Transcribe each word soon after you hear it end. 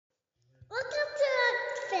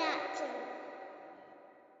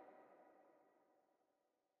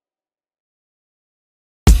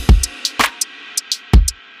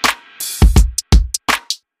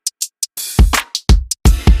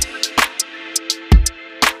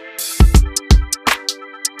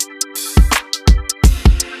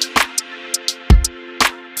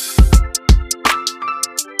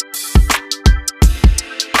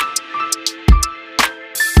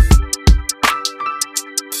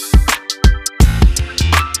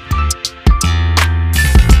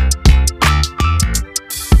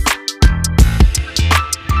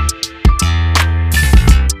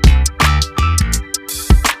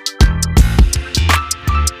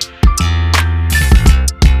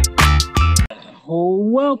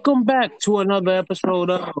Welcome back to another episode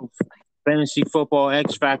of Fantasy Football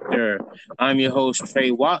X Factor. I'm your host,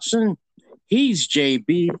 Trey Watson. He's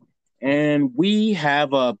JB, and we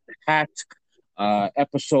have a packed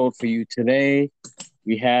episode for you today.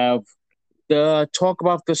 We have the talk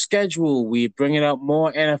about the schedule. We're bringing up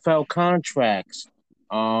more NFL contracts.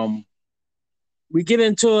 Um, we get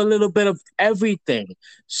into a little bit of everything.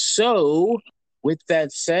 So, with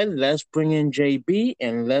that said, let's bring in JB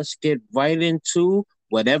and let's get right into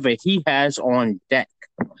whatever he has on deck.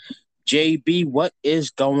 JB, what is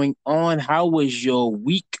going on? How was your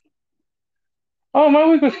week? Oh, my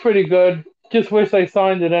week was pretty good. Just wish I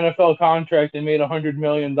signed an NFL contract and made $100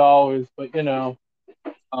 million, but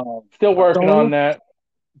Um, still working on don't that.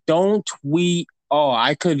 don't we? Oh,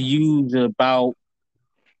 I could use about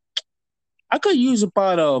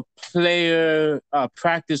a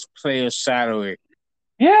practice player salary.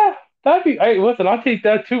 Yeah, that'd be. Hey, listen, I'll take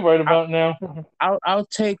that too right I, about now. I'll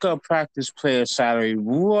take a practice player salary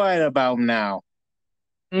right about now.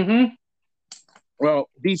 hmm Well,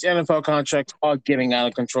 these NFL contracts are getting out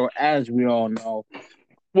of control, as we all know.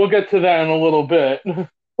 We'll get to that in a little bit.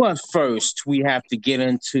 But first, we have to get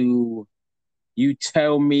into you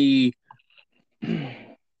tell me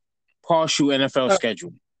partial NFL Uh,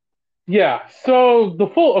 schedule. yeah. So the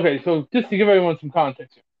full. Okay. So just to give everyone some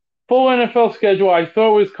context here, full NFL schedule. I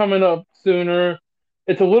thought was coming up sooner.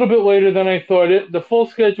 It's a little bit later than I thought. The full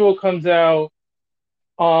schedule comes out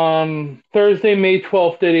Thursday, May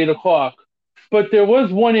 12th at 8 o'clock. But there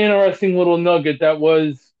was one interesting little nugget that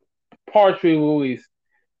was partially released.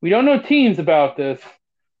 We don't know teams about this,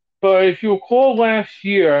 but if you recall last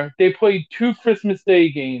year, they played two Christmas Day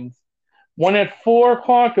games, one at 4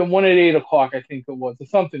 o'clock and one at 8 o'clock, I think it was, or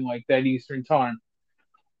something like that Eastern time.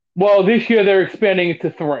 Well, this year they're expanding it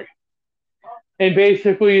to three.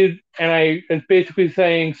 It's basically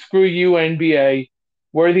saying, screw you, NBA.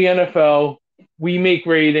 We're the NFL. We make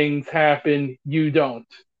ratings happen. You don't.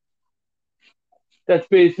 That's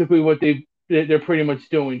basically what they're pretty much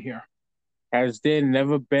doing here. Has there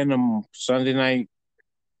never been a Sunday night?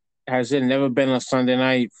 Has there never been a Sunday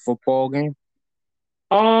night football game?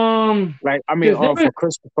 Like, I mean, there's never for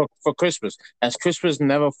Christmas, for Christmas, has Christmas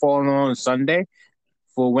never fallen on Sunday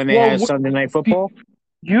for when they well, had Sunday night football?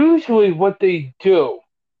 usually what they do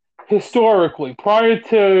historically prior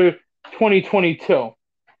to 2022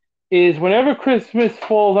 is whenever Christmas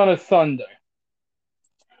falls on a Sunday,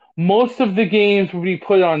 most of the games would be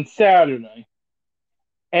put on Saturday,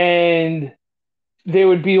 and they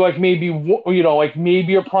would be like maybe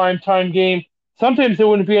a prime time game. Sometimes there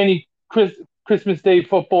wouldn't be any Christmas Day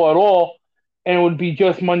football at all, and it would be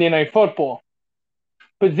just Monday Night Football.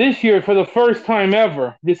 But this year, for the first time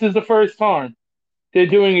ever, this is the first time they're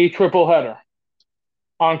doing a triple header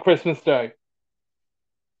on Christmas Day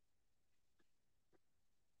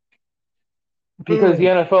because the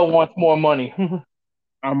Mm. NFL wants more money.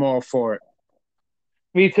 I'm all for it.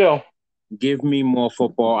 Me too. Give me more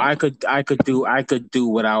football. I could do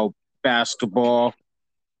without basketball.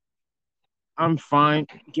 I'm fine.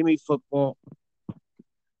 Give me football.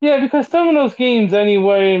 Yeah, because some of those games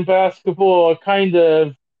anyway in basketball are kind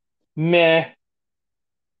of meh,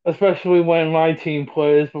 especially when my team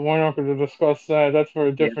plays, but we're not going to discuss that. That's for a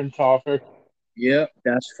Yeah. different topic. Yep.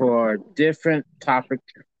 That's for a different topic,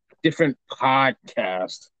 different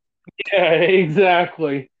podcast, Yeah,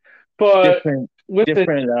 exactly. But different, listen,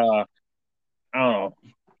 different. I don't know,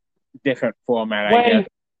 different format, I guess. when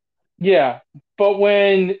yeah, but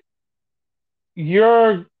when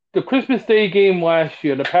you're the Christmas Day game last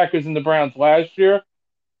year, the Packers and the Browns last year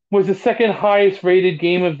was the second highest rated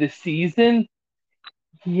game of the season.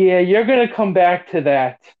 Yeah, you're gonna come back to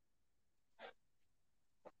that.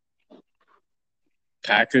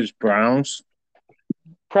 Packers Browns.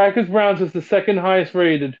 Packers Browns was the second highest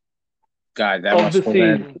rated God, that of must the have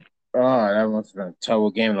been. season. Oh, that must have been a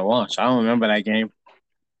terrible game to watch. I don't remember that game.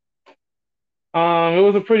 It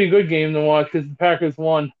was a pretty good game to watch because the Packers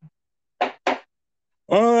won.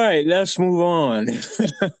 All right, let's move on.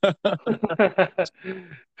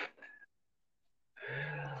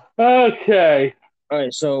 Okay, All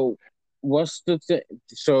right, so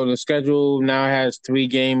so the schedule now has three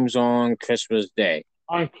games on Christmas Day.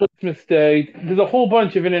 on Christmas Day, there's a whole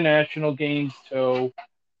bunch of international games too.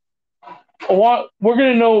 A lot. We're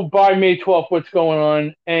gonna know by May 12th what's going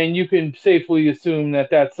on, and you can safely assume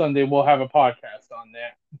that that Sunday we'll have a podcast on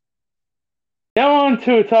that. Now on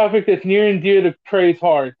to a topic that's near and dear to Trey's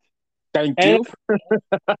heart: Thank N-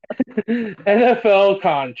 you. NFL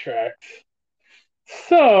contracts.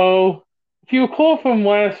 So, if you recall from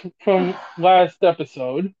last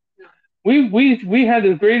episode, we had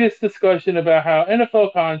the greatest discussion about how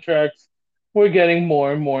NFL contracts we're getting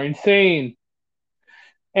more and more insane.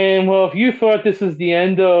 And well, if you thought this was the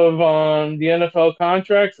end of the NFL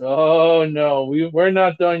contracts, oh no, we're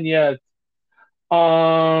not done yet.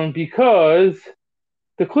 Because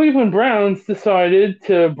the Cleveland Browns decided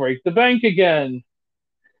to break the bank again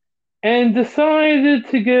and decided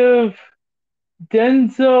to give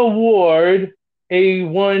Denzel Ward a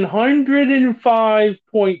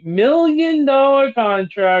 $105 million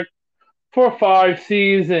contract for 5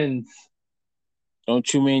 seasons.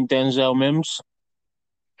 Don't you mean Denzel Mims?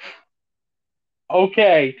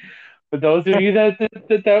 Okay, for those of you that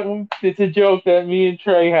it's a joke that me and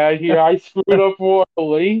Trey had here. I screwed up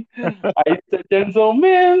royally. I said Denzel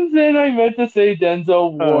Mims, and I meant to say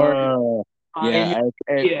Denzel Ward. Yeah,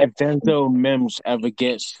 Yeah, if Denzel Mims ever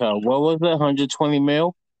gets, what was it, 120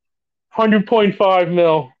 mil? 100.5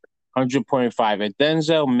 mil. 100.5. If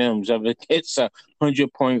Denzel Mims ever gets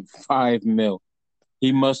 100.5 mil,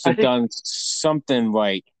 he must I have think done something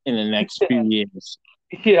right in the next few years.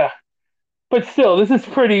 yeah, but still, this is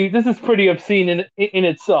pretty. This is pretty obscene in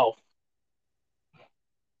itself.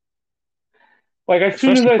 Like as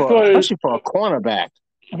soon as I saw it, Especially for a cornerback.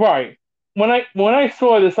 right when I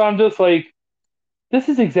saw this, I'm just like, this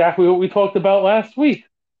is exactly what we talked about last week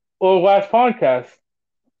or last podcast,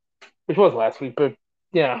 which was last week, but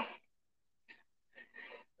yeah,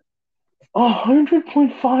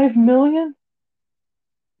 100.5 million.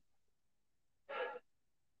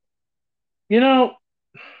 You know,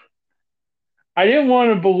 I didn't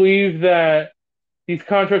want to believe that these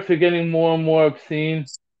contracts are getting more and more obscene,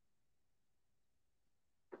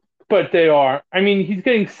 but they are. I mean, he's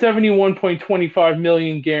getting 71.25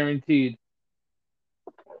 million guaranteed.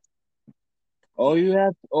 All you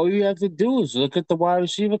have to do is look at the wide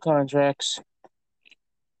receiver contracts.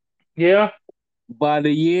 Yeah, By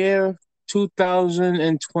the year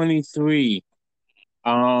 2023,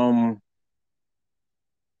 all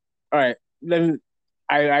right, let me.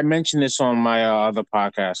 I mentioned this on my other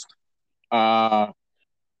podcast. Uh,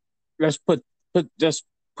 let's just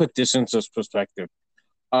put this into perspective.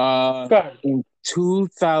 go ahead. In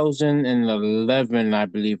 2011, I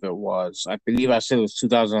believe it was. I believe I said it was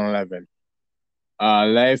 2011.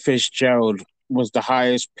 Larry Fitzgerald was the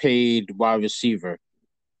highest paid wide receiver.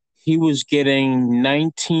 He was getting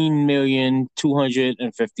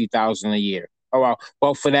 19,250,000 a year. Oh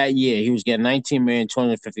well, for that year he was getting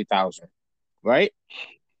 19,250,000. Right?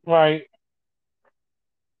 Right.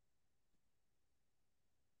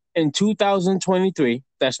 In 2023,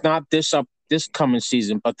 that's not this coming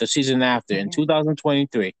season, but the season after, in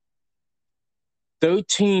 2023,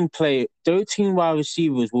 13 wide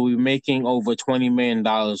receivers will be making over $20 million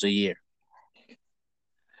a year.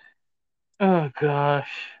 Oh gosh.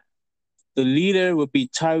 The leader would be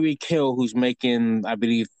Tyreek Hill, who's making, I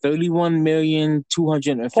believe,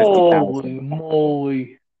 31,250,000. Holy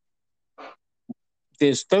moly.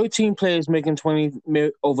 There's 13 players making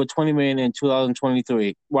over 20 million in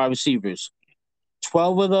 2023 wide receivers.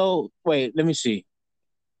 12 of those. Wait, let me see.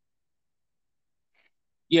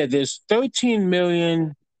 Yeah, there's 13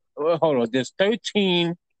 million. Hold on. There's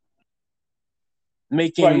 13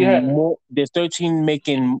 making Right, yeah. more. There's 13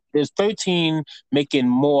 making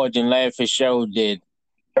more than Larry Fitzgerald did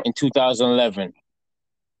in 2011.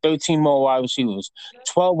 13 more wide receivers.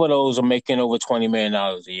 12 of those are making over $20 million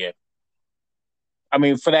a year. I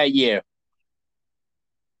mean, for that year.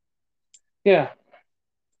 Yeah.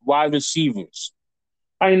 Wide receivers.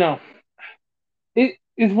 I know. It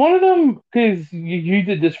is one of them because you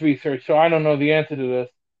did this research, so I don't know the answer to this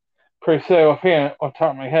per se offhand on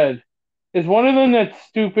top of my head. Is one of them that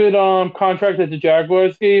stupid contract that the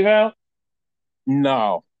Jaguars gave out?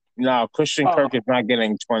 No. No, Christian Oh, Kirk is not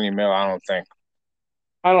getting 20 mil, I don't think.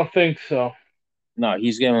 I don't think so. No,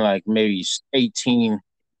 he's getting like maybe 18 or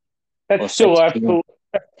That's still 16.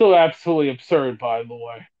 absolutely absolutely absurd, by the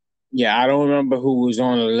way. Yeah, I don't remember who was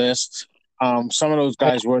on the list. Some of those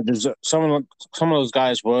guys were some of those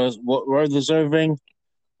guys were deserving,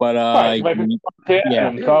 but Right, like yeah,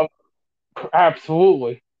 Adams,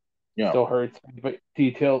 absolutely yeah. still hurts, but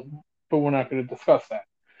detailed. But we're not going to discuss that.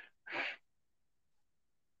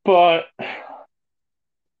 But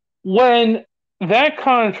when that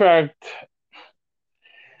contract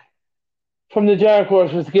from the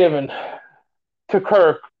Jaguars was given to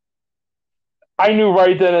Kirk, I knew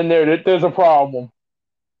right then and there that there's a problem.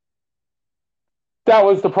 That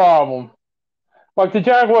was the problem. Like the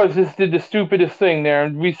Jaguars just did the stupidest thing there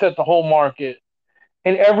and reset the whole market,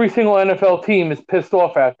 and every single NFL team is pissed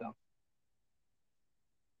off at them.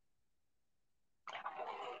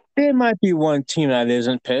 There might be one team that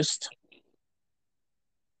isn't pissed.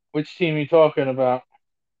 Which team are you talking about?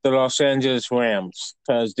 the Los Angeles Rams.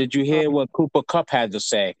 Because did you hear what Cooper Cup had to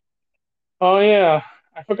say? Oh yeah,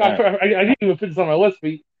 I forgot. Uh, I didn't even put this on my list,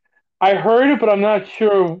 but I heard it, but I'm not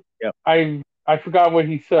sure. yep. I forgot what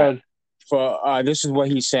he said. For this is what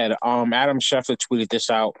he said. Adam Schefter tweeted this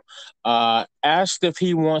out. Asked if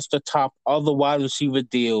he wants to top other wide receiver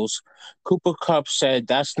deals. Cooper Cup said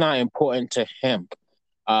that's not important to him.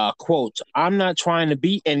 Quote, I'm not trying to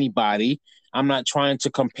beat anybody. I'm not trying to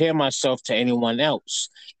compare myself to anyone else.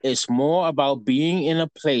 It's more about being in a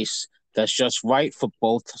place that's just right for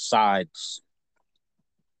both sides.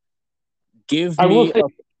 Give I will me say, a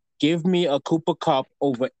give me a Cooper Cup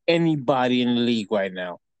over anybody in the league right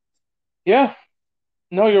now. yeah,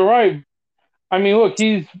 no, you're right. I mean, look,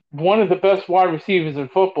 he's one of the best wide receivers in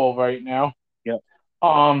football right now. Yep.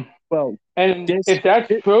 Um, Well, and this, if that's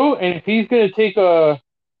this true, and if he's going to take a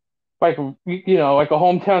like a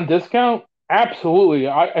hometown discount, absolutely.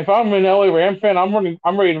 If I'm an LA Ram fan, I'm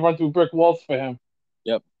ready to run through brick walls for him.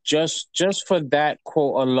 yep. Just for that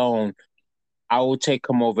quote alone, I will take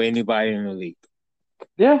him over anybody in the league.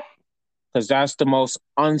 Yeah. Because that's the most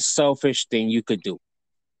unselfish thing you could do.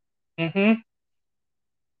 Mm-hmm.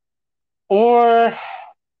 Or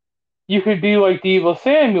you could be like Deebo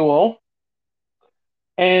Samuel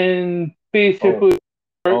and Oh, basically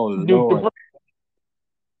oh nuke the Lord. brick,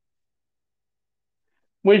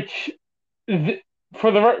 which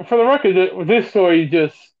for the record, this story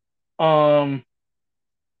just um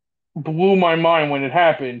blew my mind when it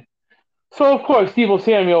happened. So of course, Deebo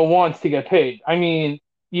Samuel wants to get paid. I mean,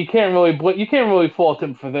 you can't really fault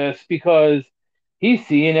him for this because he's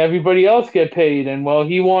seeing everybody else get paid, and well,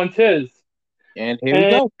 he wants his. And here we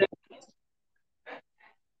And go.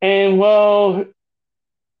 and well,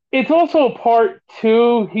 it's also a part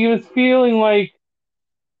too. He was feeling like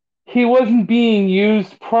he wasn't being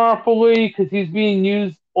used properly because he's being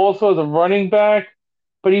used also as a running back,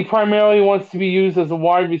 but he primarily wants to be used as a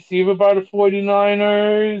wide receiver by the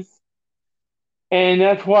 49ers. And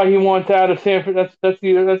that's why he wants out of San. That's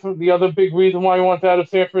the other big reason why he wants out of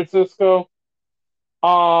San Francisco.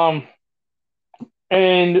 Um,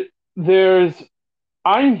 and there's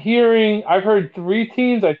I've heard three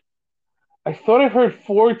teams. I thought I heard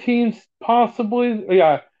four teams possibly.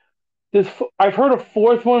 Yeah, I've heard a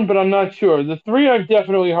fourth one, but I'm not sure. The three I've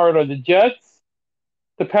definitely heard are the Jets,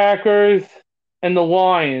 the Packers, and the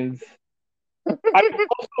Lions. I've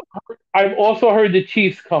I've also heard the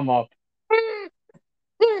Chiefs come up.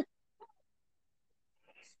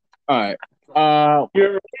 All right. Uh,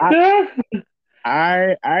 You're I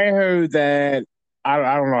right I heard that I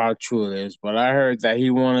don't know how true it is, but I heard that he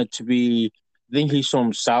wanted to be. I think he's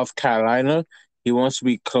from South Carolina. He wants to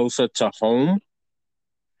be closer to home.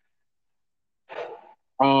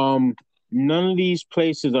 Um, None of these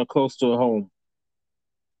places are close to home.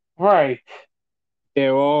 right.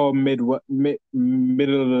 They're all middle of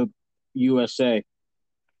the USA,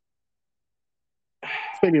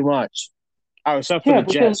 pretty much. Oh, except for Yeah, the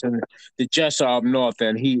but then Jets, and the Jets are up north,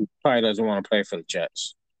 and he probably doesn't want to play for the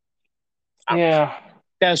Jets. yeah.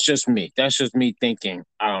 That's just me. That's just me thinking.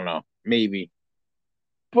 I don't know. Maybe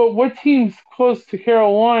But what team's close to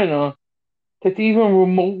Carolina that's even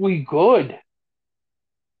remotely good?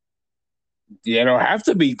 they don't have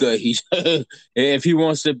to be good. He's if he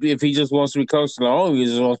wants to, if he just wants to be close to the home, he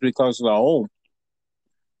just wants to be close to the home,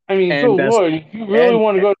 I mean, and good that's lord, if you really and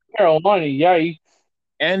want to go to Carolina, yikes.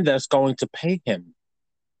 and that's going to pay him.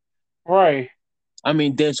 Right. I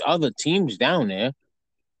mean, there's other teams down there.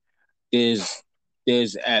 There's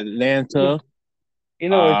there's You Atlanta. you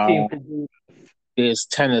know a Uh, team could do. there's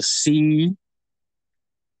Tennessee.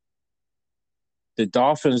 The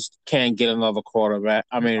Dolphins can't get another quarterback.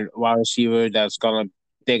 I mean, wide receiver they're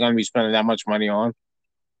gonna be spending that much money on.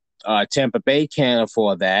 Tampa Bay can't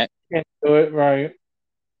afford that. Can't do it, right.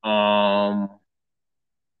 Um,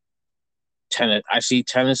 I see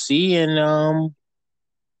Tennessee and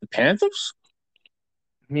the Panthers,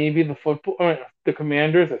 Maybe the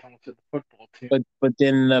Commanders. I almost said the football team.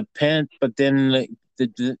 but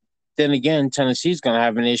then again, Tennessee's gonna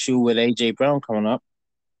have an issue with AJ Brown coming up.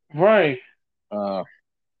 Right. Uh,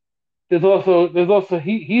 There's also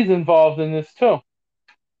he's involved in this too.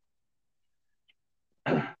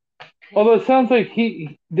 Although it sounds like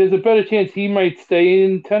there's a better chance he might stay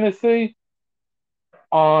in Tennessee.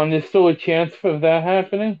 There's still a chance for that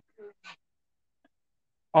happening.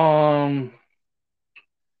 Um,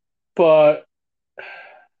 but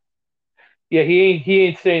yeah, he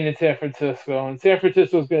ain't staying in San Francisco, and San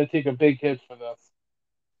Francisco's going to take a big hit for this,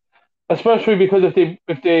 especially because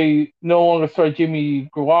if they no longer start Jimmy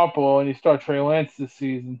Garoppolo and they start Trey Lance this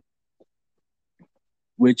season.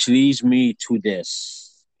 which leads me to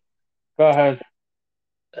this. Go ahead.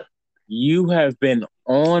 You have been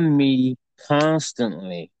on me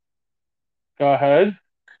constantly. Go ahead.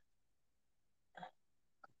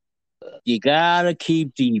 You gotta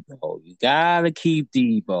keep Debo. You gotta keep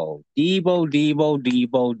Debo. Debo, Debo,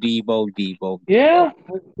 Debo, Debo, Debo, Debo. Yeah.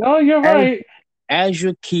 No, you're As, right. as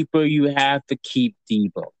your keeper, you have to keep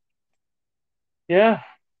Debo. Yeah.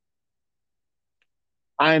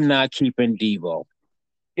 I'm not keeping Debo.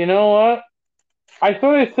 You know what? I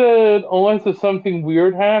thought I said unless if something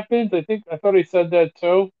weird happens. I thought I said that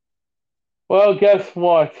too. Well, guess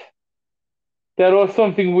what? That or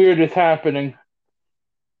something weird is happening.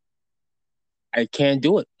 I can't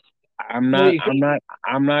do it. I'm No, not. you I'm can't. not.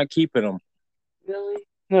 I'm not keeping him. Really?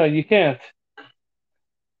 No, you can't.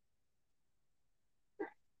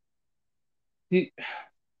 You,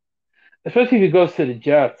 especially if he goes to the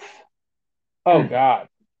Jets. Oh God.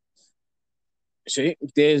 See,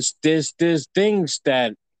 there's things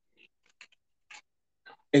that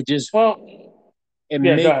it just Well, it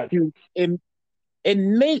yeah. Go makes ahead. you it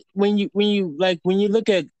make when you look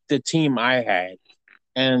at the team I had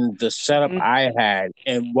and the setup Mhm. I had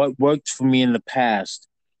and what worked for me in the past,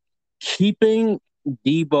 keeping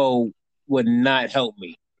Debo would not help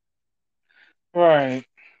me. Right.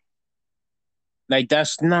 Like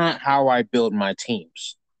that's not how I build my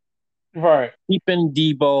teams. Right. Keeping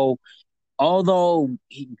Debo, although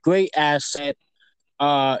great asset,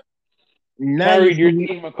 uh, now you Carried your see,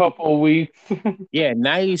 team a couple of weeks. yeah,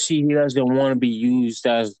 now you see he doesn't want to be used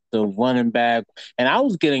as the running back, and I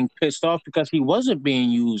was getting pissed off because he wasn't being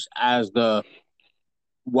used as the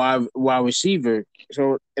wide receiver.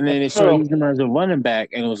 So and then That's they started true. using him as a running back,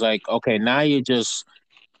 and it was like, okay, now you're just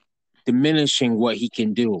diminishing what he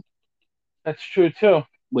can do. That's true too.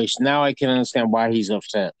 Which now I can understand why he's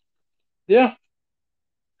upset. Yeah.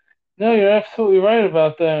 No, you're absolutely right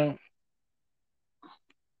about that.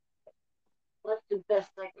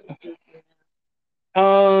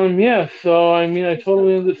 Yeah, so I mean I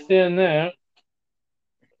totally understand that.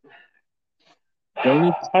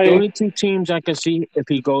 The I only two teams I can see if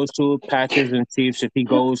he goes to Packers and Chiefs. If he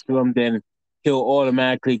goes to them, then he'll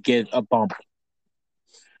automatically get a bump.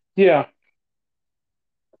 yeah.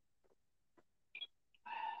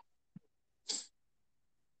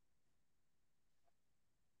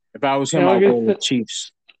 If I was You him, know, I'll like go I with said,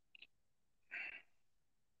 Chiefs.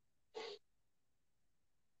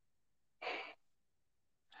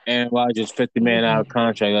 And Rodgers 50 man out of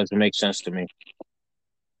contract doesn't make sense to me.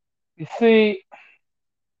 you see,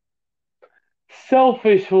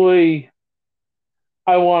 selfishly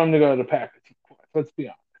I want him to go to the Packers, of course, let's be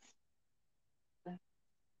honest.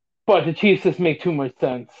 But the Chiefs just make too much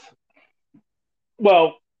sense.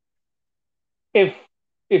 Well, if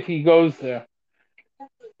if he goes there.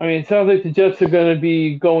 I mean, it sounds like the Jets are going to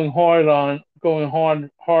be going hard on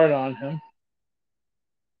him.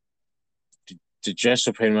 The Jets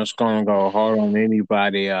are pretty much going to go hard on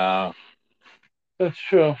anybody, That's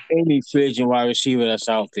true. any free agent wide receiver that's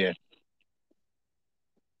out there.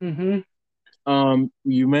 Hmm.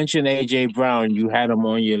 You mentioned AJ Brown. You had him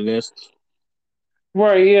on your list.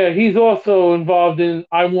 Right. Yeah, he's also involved in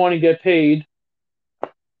I want to get paid,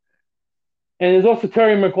 and there's also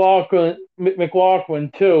Terry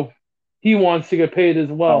McLaughlin too. He wants to get paid as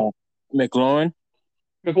well. Uh, McLaurin.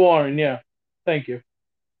 McLaurin, yeah. Thank you.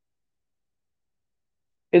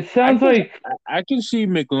 It I sounds can like I can see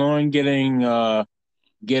McLaurin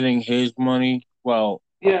getting his money. Well,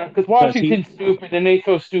 yeah, because because he Washington's stupid and they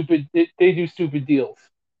throw stupid. They do stupid deals.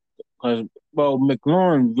 because well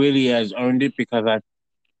McLaurin really has earned it because I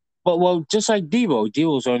but well just like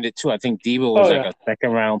Debo's earned it too. I think Debo was Oh like yeah. a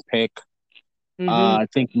second round pick. Hmm. I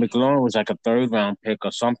think McLaurin was like a third round pick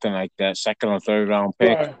or something like that, second or third round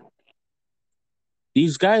pick. Right.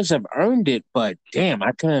 These guys have earned it, but damn,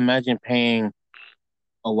 I couldn't imagine paying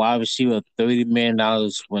a wide receiver $30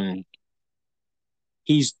 million when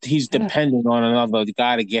he's dependent on another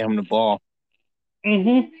guy to get him the ball.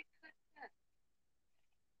 Hmm.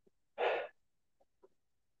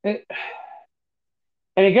 And,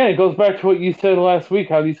 and again, it goes back to what you said last week,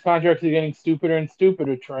 how these contracts are getting stupider and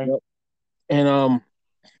stupider, Trey. Yep. And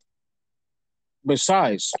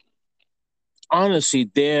besides, honestly,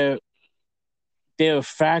 they're a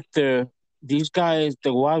factor. These guys,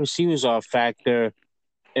 the wide receivers are a factor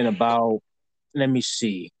in about let me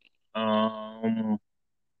see, um,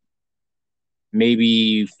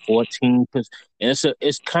 maybe 14%.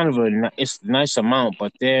 It's kind of it's a nice amount,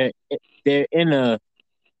 but they're in a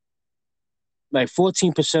like 14%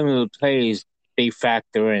 of the plays they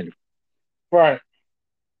factor in. Right.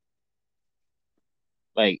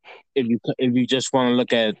 Like if you just want to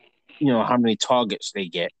look at how many targets they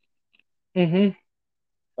get, Hmm.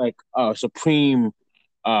 like Supreme.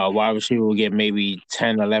 Wide receiver will get maybe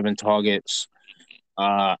 10, 11 targets.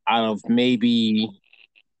 Out of maybe,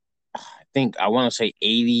 I want to say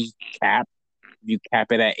 80 cap. You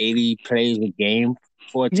cap it at 80 plays a game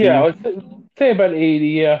for a Yeah, team. let's say about 80.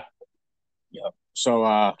 Yeah. Yep.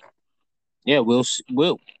 So, yeah, we'll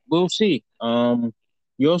see.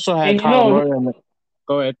 You also had And Kyler Murray.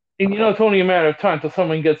 Go ahead. it's only a matter of time till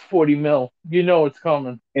someone gets 40 mil. You know it's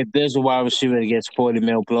coming. If there's a wide receiver that gets 40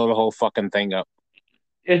 mil, blow the whole fucking thing up.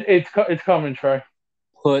 It's coming, Trey.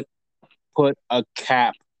 Put put a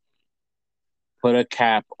cap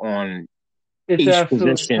on It's each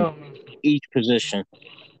absolutely position. coming. Each position.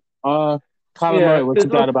 Kyler Murray, Yeah. what you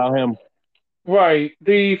got about him? Right.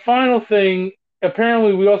 The final thing.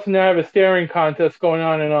 Apparently, we also now have a staring contest going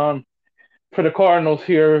on for the Cardinals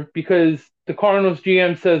here because the Cardinals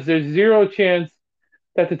GM says there's zero chance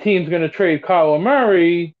that the team's going to trade Kyler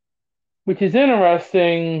Murray, which is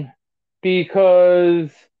interesting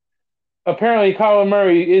because apparently Kyler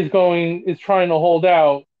Murray is trying to hold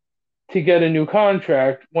out to get a new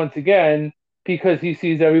contract once again because he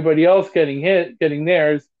sees everybody else getting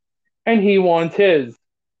theirs, and he wants his.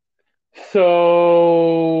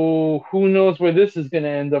 So who knows where this is going to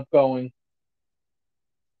end up going?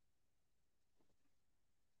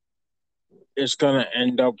 It's gonna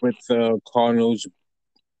end up with the Cardinals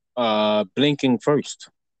blinking first.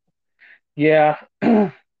 Yeah,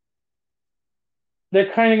 they're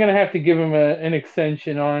kind of going to have to give him an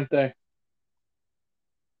extension, aren't they?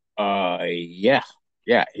 Yeah,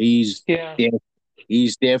 yeah, Yeah. their,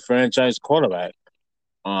 he's their franchise quarterback.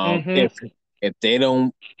 Mhm. If they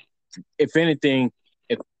don't, if anything,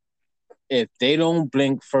 if if they don't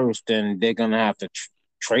blink first, then they're gonna have to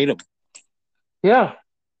trade him. Yeah.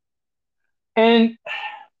 And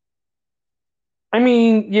I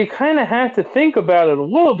mean, you kind of have to think about it a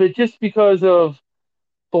little bit just because of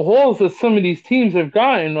the holes that some of these teams have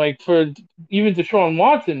gotten, like for even Deshaun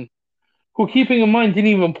Watson, who, keeping in mind, didn't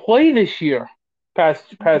even play this year, past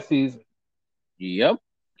season. Yep.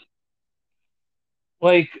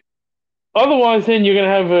 Like, otherwise, then you're gonna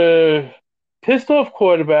have a pissed off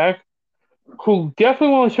quarterback who definitely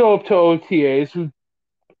won't show up to OTAs, who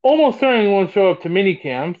almost certainly won't show up to mini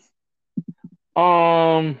camps.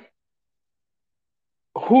 Um,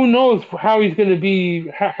 who knows how he's gonna be,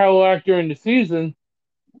 how he'll act during the season,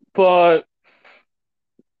 but.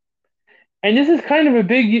 And this is kind of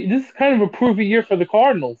a proof year for the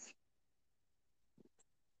Cardinals.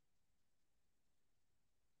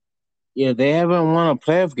 Yeah, they haven't won a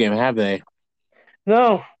playoff game, have they?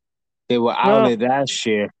 No, They were out no, of it last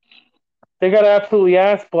year. they got absolutely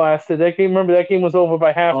ass blasted. That game, remember that game was over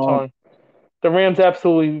by Um, halftime. The Rams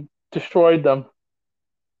absolutely destroyed them.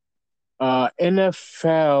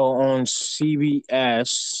 NFL on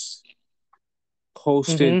CBS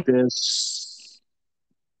posted Hmm. this.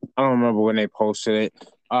 I don't remember when they posted it.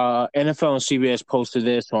 NFL and CBS posted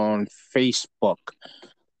this on Facebook.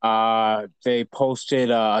 They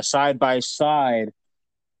posted a side by side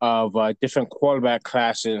of different quarterback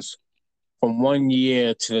classes from one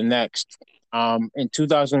year to the next. In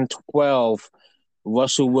 2012,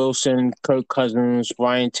 Russell Wilson, Kirk Cousins,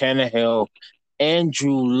 Ryan Tannehill,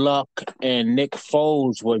 Andrew Luck, and Nick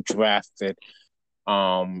Foles were drafted.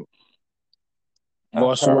 Um, That's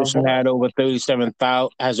Russell Wilson terrible. had over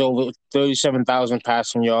 37,000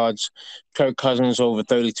 passing yards. Kirk Cousins over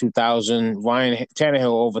 32,000. Ryan Tannehill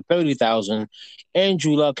over 30,000.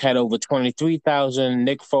 Andrew Luck had over 23,000.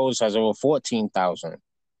 Nick Foles has over 14,000.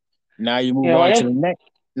 Now you move Yeah, on to the next.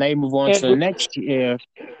 Now you move on to the Andrew, next year,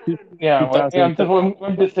 I'm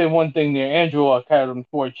 2030. just saying one thing there. Andrew Luck had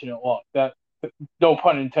unfortunate luck. That no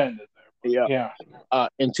pun intended there. But Yeah. yeah.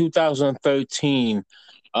 In 2013,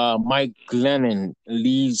 Mike Glennon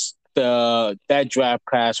leads that draft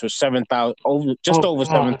class with 7,000 Oh over God.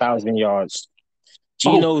 7,000 yards.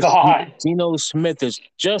 Oh God. Geno Smith is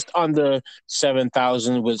just under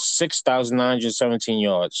 7,000 with 6,917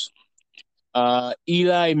 yards.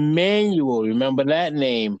 Eli Manuel, remember that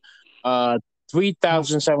name?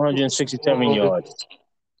 3,767 yards.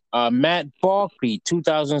 Matt Barkley,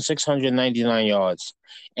 2,699 yards.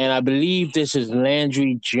 And I believe this is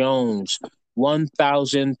Landry Jones,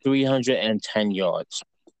 1,310 yards.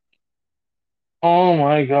 Oh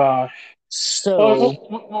my gosh. So,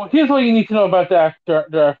 Well, here's what you need to know about the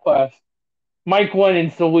draft class. Mike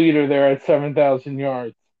Lennon's the leader there at 7,000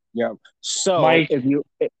 yards. yeah. So Mike Lennon.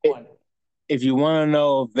 if you want to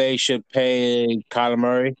know if they should pay Kyler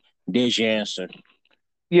Murray, there's your answer.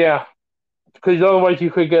 Yeah, because otherwise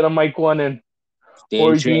you could get a Mike Lennon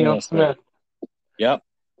or There's your Geno answer. Smith. Yep.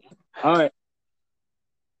 All right.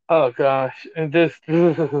 Oh gosh, and this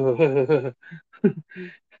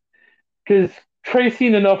because Trey's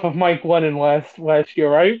seen enough of Mike Glennon last year,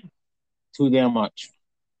 right? Too damn much.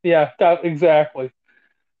 Yeah, that exactly.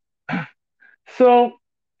 So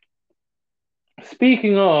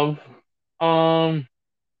speaking of, um,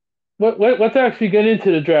 let's actually get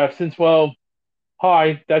into the draft since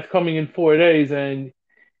hi, that's coming in 4 days, and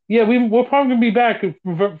yeah, we're probably gonna be back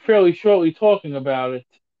fairly shortly talking about it.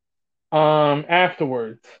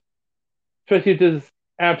 Afterwards, especially if there's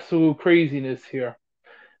absolute craziness here.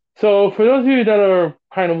 So for those of you that are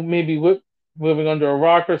kind of maybe living under a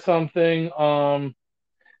rock or something,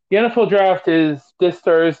 the NFL draft is this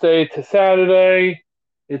Thursday to Saturday.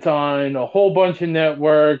 It's on a whole bunch of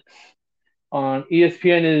networks.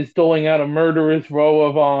 ESPN is doling out a murderous row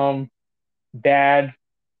of bad.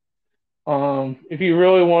 If you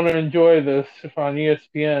really want to enjoy this, if on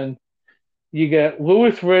ESPN, you get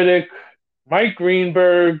Louis Riddick, Mike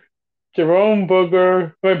Greenberg, Jerome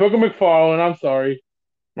Booger, wait, Booger McFarland. I'm sorry,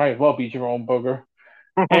 might as well be Jerome Booger,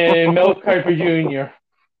 and Mel Kiper Jr.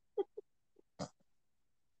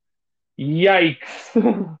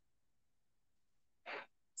 Yikes!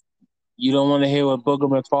 You don't want to hear what Booger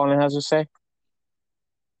McFarland has to say?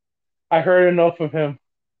 I heard enough of him.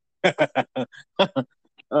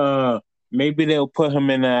 uh, maybe they'll put him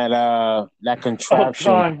in that Oh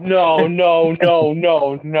contraption God, no, no, no,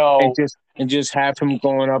 no, and no. just have him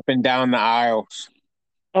going up and down the aisles.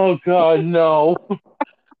 Oh God, no.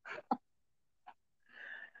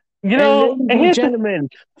 You And know, ladies and and here's the, gentlemen,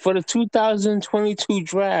 for the 2022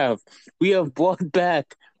 draft, we have brought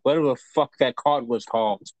back whatever the fuck that card was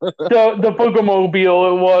called. the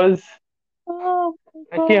Boogermobile. It was. Oh my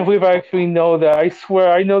I can't god! believe I actually know that. I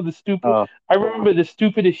swear, I know the stupid. Oh, I remember the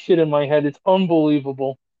stupidest shit in my head. It's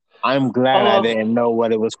unbelievable. I'm glad I Um. didn't know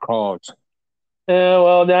what it was called. Yeah.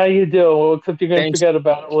 Well, now you do. Well, except you're gonna Thanks, forget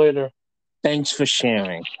about it later. thanks for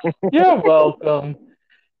sharing. You're welcome.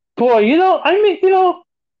 Boy,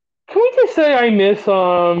 can we just say I miss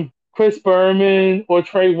Chris Berman or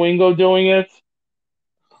Trey Wingo doing it?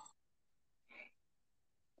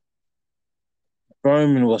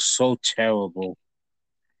 Berman was so terrible.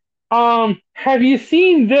 Have you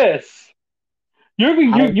seen this?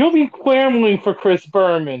 I'll You'll be clamoring for Chris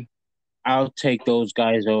Berman. I'll take those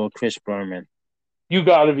guys over Chris Berman. You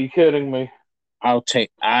got to be kidding me. I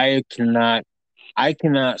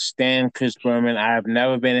cannot stand Chris Berman. I have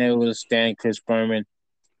never been able to stand Chris Berman.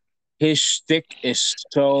 His shtick is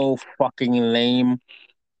so fucking lame.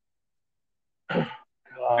 I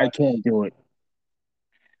Gosh, can't do it.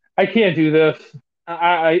 I can't do this.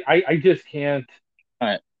 I just can't. All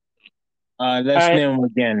right. Let's I name him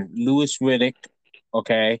again. Louis Riddick.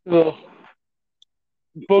 Okay. ugh.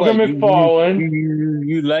 Booger What McFarland.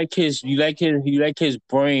 you like his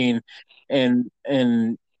brain, and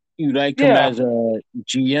you like him Yeah, as a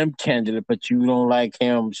GM candidate, but you don't like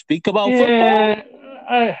him. Speak about football, yeah.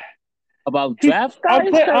 I, about he's. draft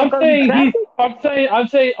guys that are I'm going to be saying he's. drafted. I'm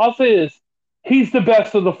saying. I'll say this. He's the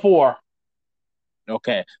best of the four.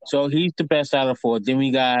 Okay, so he's the best out of four. Then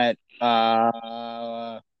we got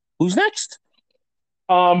who's next?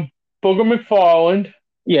 Um, Booger McFarland,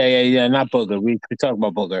 Yeah. Not Booger. We talk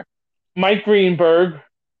about Booger. Mike Greenberg.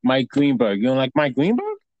 Mike Greenberg. You don't like Mike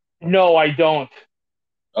Greenberg? No, I don't.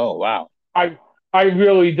 Oh wow. I I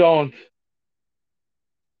really don't.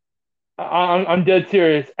 I'm dead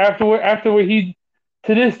serious. After what he,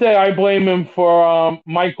 to this day, I blame him for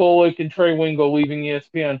Mike Golick and Trey Wingo leaving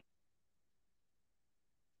ESPN.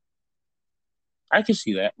 I can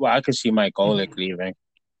see that. Well, I can see Mike Golick leaving.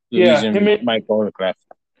 The Yeah, him reason and Mike Golick left.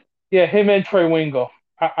 him and Trey Wingo.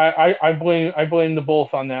 I blame the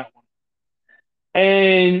both on that one.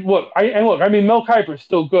 And look, I mean Mel Kiper's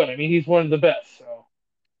still good. I mean he's one of the best. So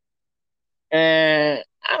And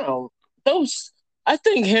I don't know. Those I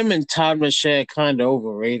think him and Todd McShay kind of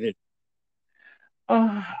overrated.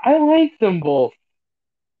 I like them both.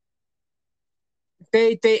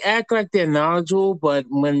 They act like they're knowledgeable, but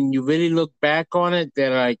when you really look back on it,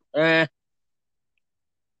 they're like, eh.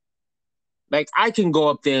 Like I can go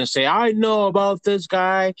up there and say, I know about this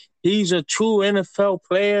guy. He's a true NFL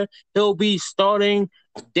player. He'll be starting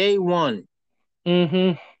day one.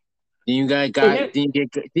 Mm-hmm. Then you got So guys. Then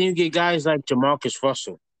you get guys like Jamarcus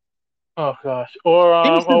Russell. oh gosh, or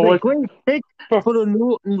This is a what? great pick for the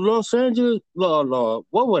New Los Angeles.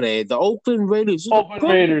 What were they? The Oakland Raiders. This is a Oakland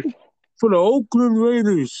great Raiders. pick for the Oakland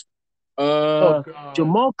Raiders. Oh god.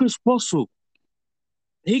 Jamarcus Russell.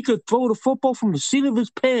 He could throw the football from the seat of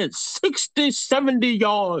his pants 60, 70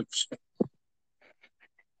 yards.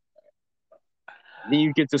 Then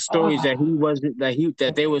you get the stories that he Oh, wasn't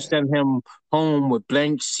that they would send him home with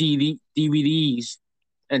blank CD DVDs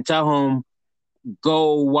and tell him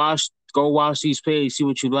go watch these plays, see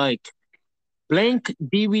what you like. blank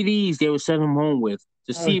DVDs they would send him home with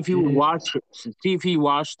to Oh, see if he would geez. watch it, to see if he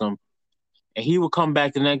watched them, and he would come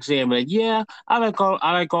back the next day and be like, "Yeah, I like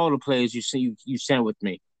all the players you see you sent with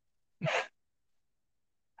me."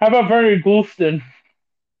 How about Vernon Goulston,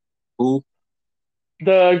 Who?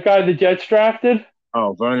 the guy the Jets drafted?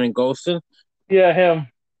 Oh, Vernon Golson. Yeah, him.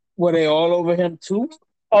 Were they all over him too?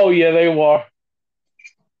 Oh, yeah, they were.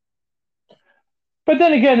 But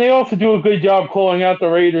then again, they also do a good job calling out the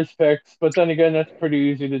Raiders picks. But then again, that's pretty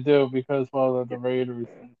easy to do because, well, they're the Raiders.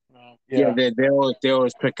 And, Yeah, yeah, they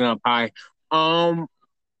always picking up high. Um,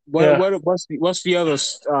 yeah. what's the other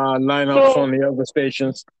lineups on So, the other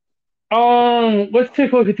stations? let's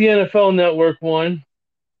take a look at the NFL Network one.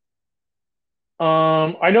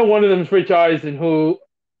 I know one of them is Rich Eisen, who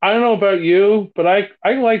I don't know about you, but I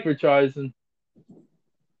like Rich Eisen.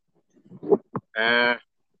 Ah,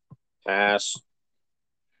 pass.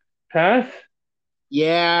 Pass?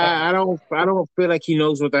 Yeah, Uh, I don't feel like he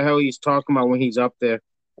knows what the hell he's talking about when he's up there.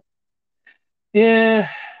 yeah.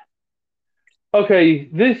 Okay,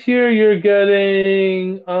 this year you're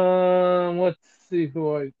getting let's see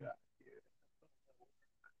who I got.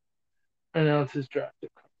 Announces drafted.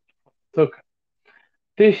 Okay.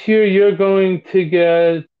 This year you're going to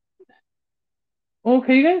get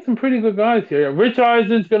okay, you got some pretty good guys here. Yeah, Rich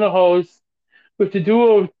Eisen's gonna host with the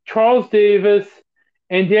duo of Charles Davis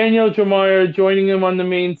and Daniel Jeremiah joining him on the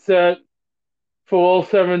main set for all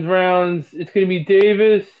seventh rounds. It's gonna be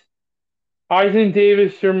Davis, Eisen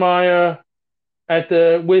Davis Jeremiah at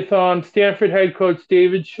the with Stanford head coach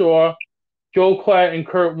David Shaw, Joe Klatt, and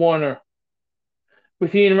Kurt Warner,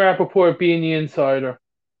 with Ian Rappaport being the insider.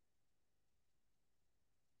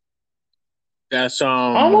 That's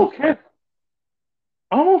I'm okay.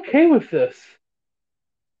 I'm okay with this.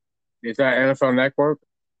 is that NFL Network?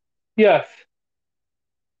 Yes.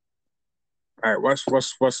 All right,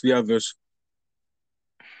 what's the others?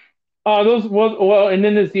 Those well, and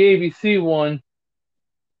then there's the ABC one,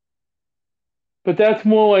 but that's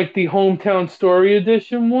more like the hometown story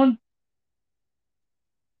edition one.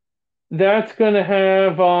 That's gonna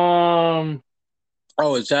have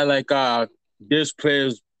Oh, is that like this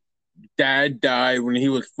player's dad died when he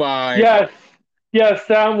was 5? yes, yes,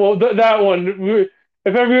 that one.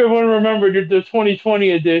 If everyone remembered the 2020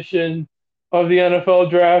 edition of the NFL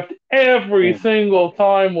draft, every Mm. single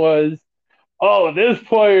time was, oh, this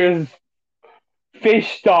player's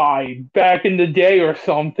fish died back in the day or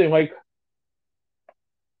something. Like,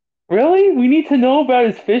 really? We need to know about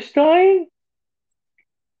his fish dying?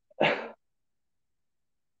 Like,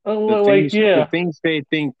 The yeah, things they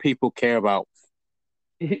think people care about.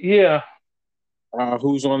 yeah.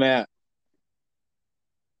 Who's on that?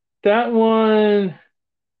 That one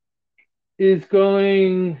is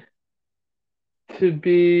going to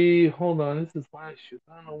be. Hold on, this is last year.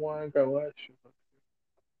 I don't know why I got last year.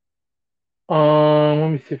 Let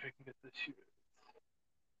me see if I can get this year.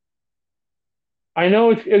 I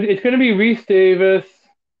know it's going to be Reese Davis.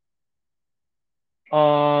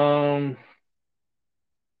 Um,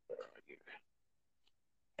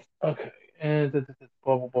 okay, and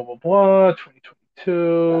blah blah blah blah blah.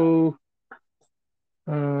 2022.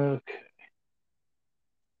 Okay,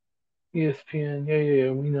 ESPN. Yeah, yeah,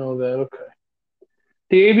 yeah. We know that. Okay.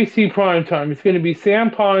 The ABC primetime. It's going to be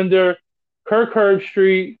Sam Ponder, Kirk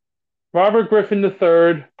Herbstreit, Robert Griffin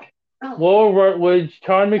III, Laurel Rutledge,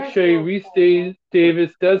 Todd McShay, Reese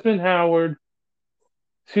Davis, Desmond Howard,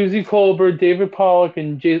 Susie Colbert, David Pollock,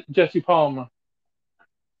 and Jesse Palmer.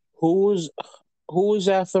 Who's who is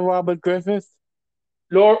after Robert Griffith?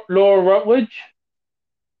 Laura Rutledge.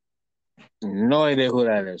 No idea who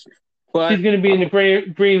that is. But She's going to be in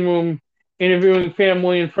the green room interviewing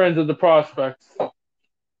family and friends of the prospects.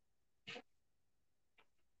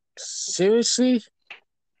 seriously,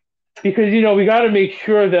 Because, we got to make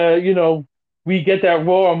sure that, we get that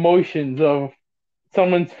raw emotions of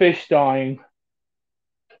someone's fish dying.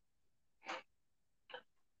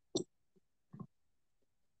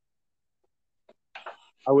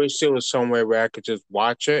 I wish there was somewhere where I could just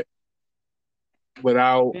watch it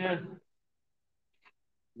without Yeah.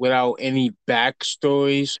 without any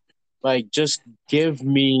backstories. Like, just give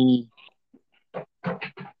me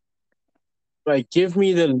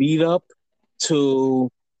the lead up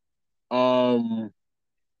to um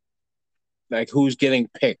like who's getting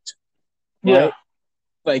picked, Yeah. right?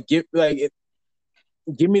 Like give me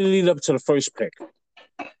the lead up to the first pick,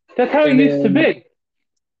 That's how it and used to then be.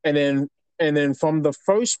 and then and then from the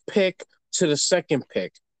first pick to the second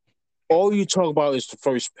pick, all you talk about is the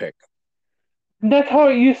first pick. That's how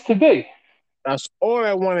it used to be. That's all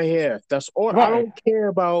I want to hear. That's all. I Right. don't care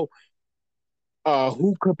about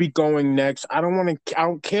who could be going next. I don't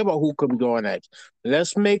care about who could be going next.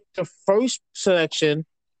 Let's make the first selection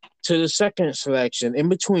to the second selection in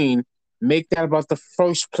between. Make that about the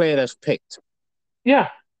first player that's picked. Yeah.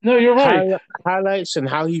 No, you're right. Highlights and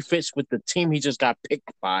how he fits with the team he just got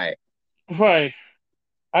picked by. Right.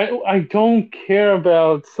 I don't care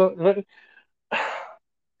about the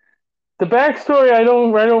backstory. I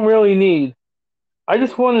don't really need. I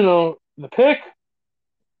just want to know the pick,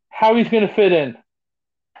 how he's going to fit in.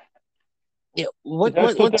 Yeah.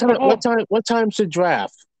 That's what they're about. What time's the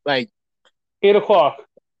draft? Like 8 o'clock.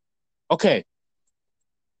 okay.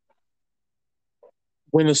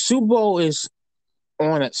 When the Super Bowl is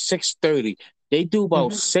on at 6:30, they do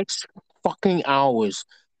about 6 fucking hours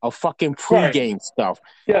of fucking Right. pregame stuff.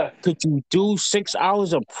 Yeah. Could you do 6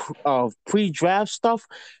 hours of pre-draft stuff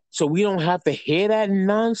so we don't have to hear that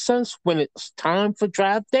nonsense when it's time for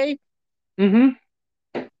draft day?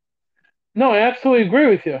 Mm-hmm. No, I absolutely agree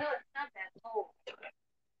with you.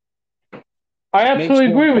 I Makes absolutely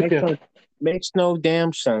no agree with makes you. no makes no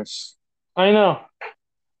damn sense. I know.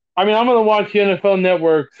 I mean, I'm gonna watch the NFL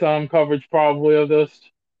Network's coverage probably of this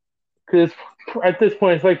because at this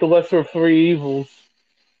point it's like the lesser of three evils.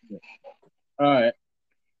 All right.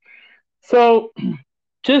 So,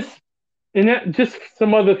 just just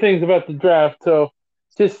some other things about the draft. So,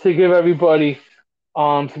 just to give everybody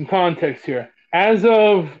some context here, as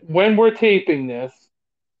of when we're taping this,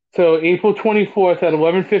 so April 24th at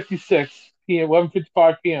 11:56 p.m.,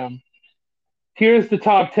 11:55 p.m. Here's the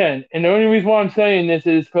top 10, and the only reason why I'm saying this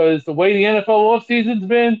is because the way the NFL offseason's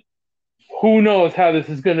been, who knows how this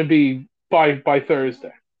is going to be by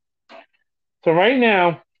Thursday. So right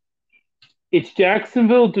now, it's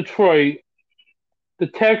Jacksonville, Detroit, the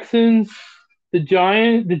Texans, the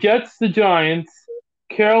Jets, the Giants,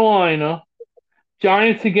 Carolina,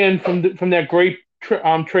 Giants again from that great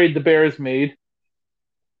trade the Bears made.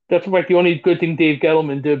 That's like the only good thing Dave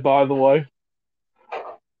Gettleman did, by the way.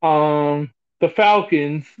 The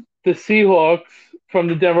Falcons, the Seahawks from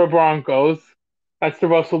the Denver Broncos. That's the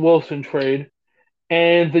Russell Wilson trade.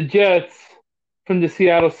 And the Jets from the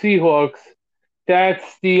Seattle Seahawks. That's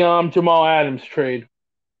the Jamal Adams trade.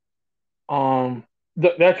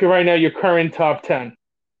 That's right now your current top 10.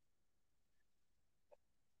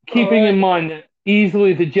 Keeping in mind that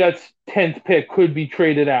easily the Jets' 10th pick could be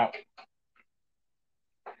traded out.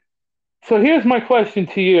 So here's my question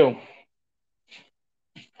to you.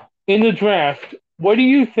 In the draft, what do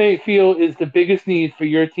you feel is the biggest need for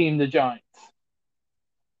your team, the Giants?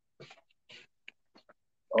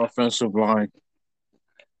 Offensive line.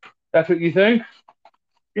 That's what you think?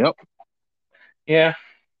 Yep. Yeah.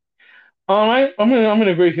 I'm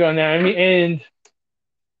gonna agree with you on that.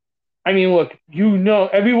 Look,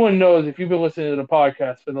 everyone knows if you've been listening to the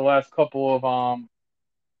podcast for the last couple of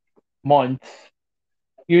months,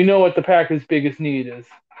 you know what the Packers' biggest need is.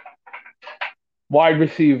 Wide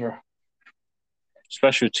receiver.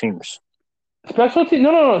 Special teams. Special team?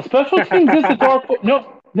 No. Special teams is the dark.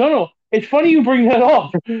 No. It's funny you bring that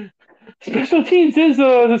up. Special teams is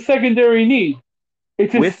the secondary need.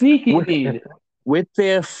 It's a sneaky need. With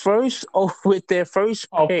their first Oh,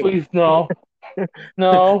 pick. please no.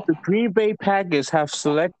 No. The Green Bay Packers have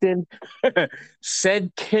selected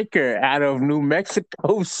said kicker out of New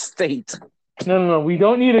Mexico State. No. We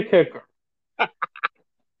don't need a kicker.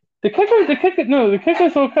 The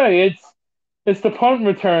kicker's okay. It's the punt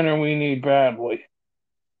returner we need badly.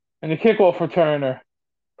 And the kickoff returner.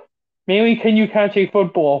 Mainly, can you catch a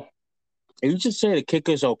football? And you just say the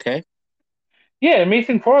kicker's okay? Yeah,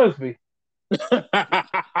 Mason Crosby.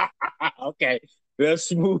 Okay,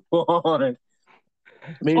 let's move on.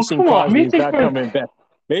 Mason Crosby's not coming back.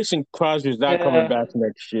 Mason Crosby's not coming back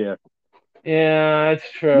next year. Yeah,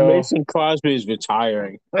 that's true. Mason Crosby is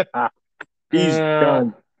retiring. He's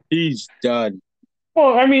done. He's done.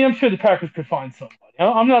 Well, I'm sure the Packers could find somebody.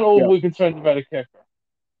 I'm not overly concerned about a kicker.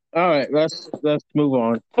 All right, let's move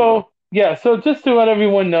on. So just to let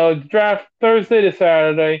everyone know, the draft Thursday to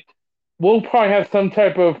Saturday. We'll probably have some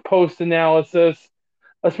type of post analysis,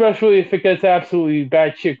 especially if it gets absolutely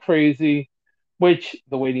batshit crazy, which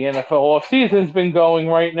the way the NFL offseason's been going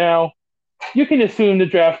right now, you can assume the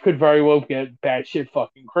draft could very well get batshit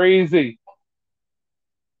fucking crazy.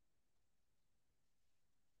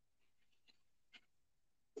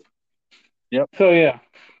 Yep. So yeah.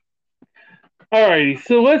 Alrighty,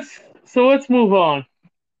 so let's move on.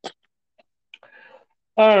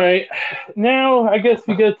 All right, now I guess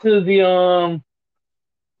we get to the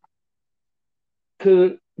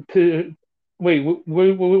to wait. What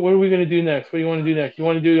are we gonna do next? What do you want to do next? You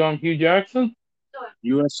want to do Hugh Jackson?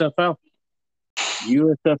 USFL.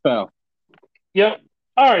 Yep.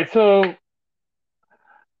 All right. So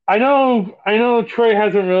I know Trey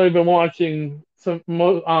hasn't really been watching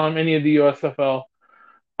any of the USFL.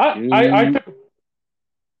 I Mm, took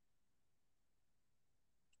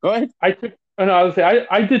go ahead. I took no, I was say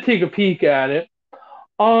I did take a peek at it.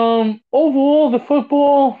 Overall, the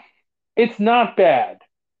football, it's not bad.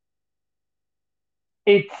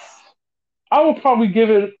 It's I would probably give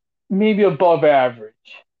it maybe above average.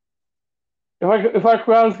 If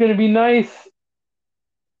I was going to be nice,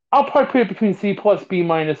 I'll probably put it between C plus B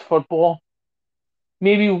minus football.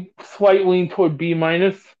 Maybe slight lean toward B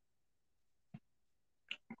minus.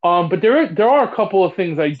 But there are a couple of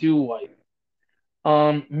things I do like.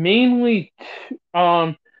 Mainly,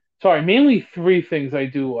 mainly three things I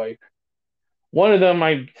do like. One of them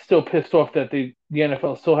I'm still pissed off that the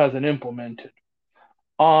NFL still hasn't implemented.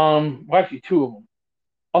 Well, actually two of them.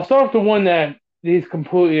 I'll start with the one that is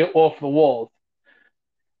completely off the walls.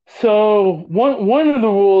 So one of the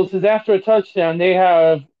rules is after a touchdown, they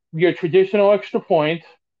have your traditional extra point,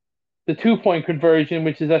 the 2 point conversion,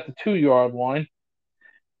 which is at the 2 yard line,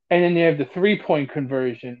 and then you have the 3 point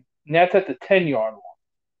conversion, and that's at the 10 yard line.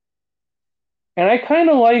 And I kind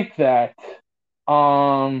of like that,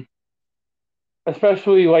 um,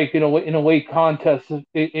 especially like in a late contest,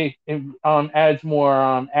 it adds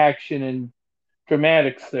more action and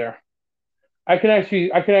dramatics there. I can actually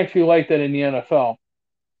like that in the NFL.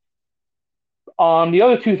 The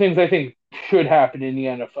other two things I think should happen in the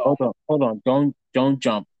NFL. Hold on. Don't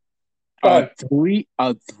jump. Go ahead.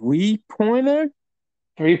 A 3-pointer?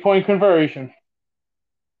 3 point conversion.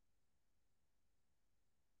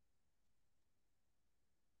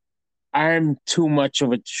 I'm too much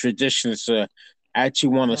of a traditionalist to actually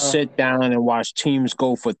want to Uh, sit down and watch teams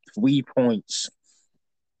go for 3 points.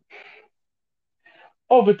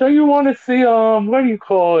 oh, but don't you want to see what do you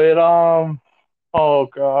call it? Oh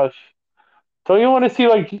gosh. Don't you want to see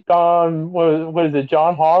like what is it,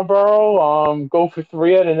 John Harbaugh go for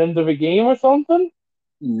three at an end of a game or something?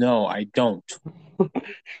 No, I don't.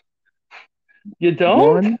 You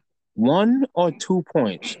don't? One, 1 or 2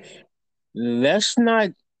 points. Let's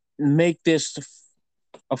not make this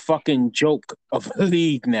a fucking joke of a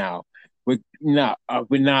league now. We're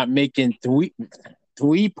not making 3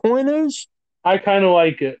 pointers. I kind of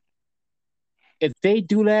like it. If they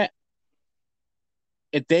do that,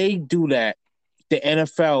 if they do that, the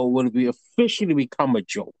NFL will be officially become a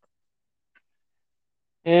joke.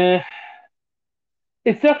 Eh,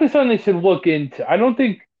 it's definitely something they should look into. I don't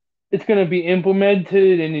think it's going to be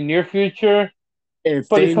implemented in the near future, If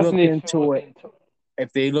but it's they something look they should into look it,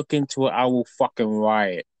 into. I will fucking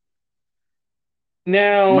riot.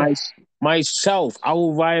 Now, My, myself, I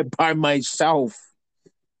will riot by myself.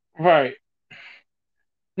 right.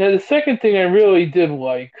 Now, the second thing I really did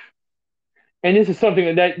like, and this is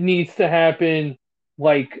something that needs to happen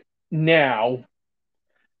like now,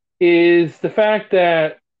 is the fact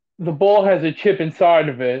that the ball has a chip inside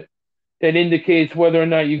of it that indicates whether or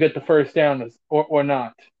not you get the first down or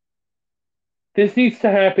not. This needs to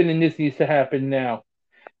happen and this needs to happen now.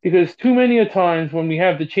 Because too many a times when we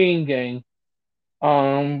have the chain gang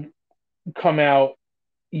um, come out,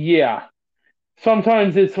 yeah,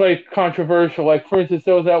 sometimes it's like controversial. Like for instance,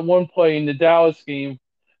 there was that one play in the Dallas game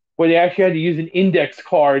where they actually had to use an index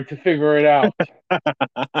card to figure it out.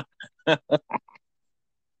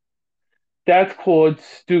 That's called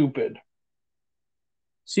stupid.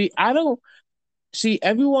 See, I don't see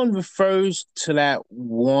everyone refers to that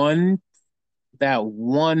one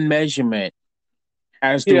measurement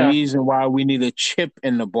as the Yeah, reason why we need a chip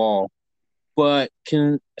in the ball. But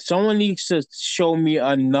can someone needs to show me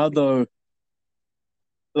another,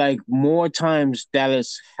 like, more times that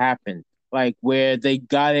has happened, like where they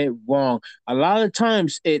got it wrong. A lot of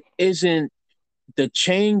times it isn't the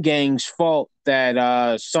chain gang's fault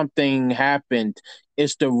that something happened.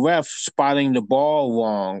 It's the ref spotting the ball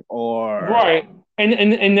wrong, or right.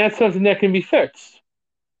 And that's something that can be fixed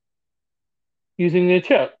using the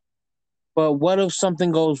chip. but what if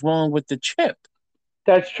something goes wrong with the chip?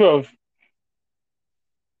 That's true.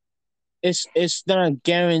 It's not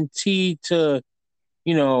guaranteed to,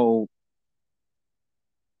 you know.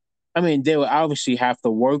 I mean, they will obviously have to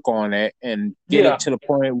work on it and get it Yeah. to the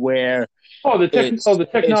point where The it's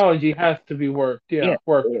technology has to be worked. yeah, Yeah,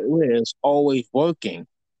 worked. it's always working.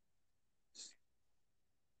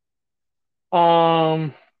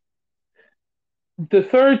 Um, the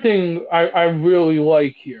third thing I really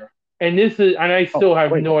like here, and I Oh, still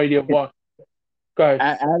have wait. no idea what. Go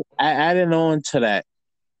ahead. I added on to that.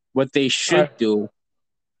 What they All should right. do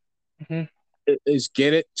Mm-hmm. is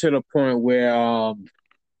get it to the point where on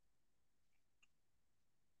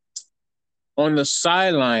the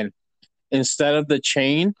sideline, instead of the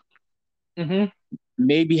chain, Mm-hmm.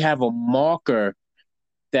 maybe have a marker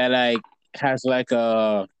that like has like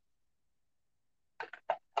a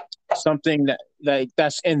something that like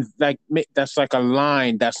that's in like that's like a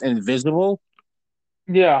line that's invisible,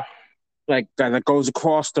 Yeah. like that goes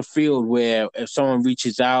across the field where if someone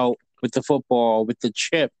reaches out with the football with the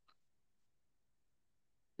chip,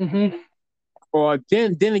 Hmm. or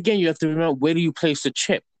then again you have to remember, where do you place the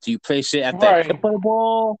chip? Do you place it at the tip Right. of the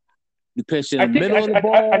ball? You place it in I the think middle of the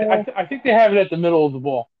ball? I think they have it at the middle of the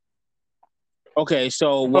ball. Okay,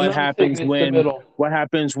 so If I'm not mistaken, it's the middle. what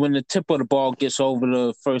happens when the tip of the ball gets over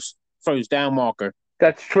the first down marker?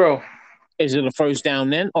 That's true. Is it a first down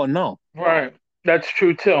then or no? Right. That's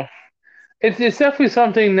true too. It's definitely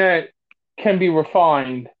something that can be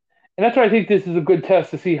refined, and that's why I think this is a good test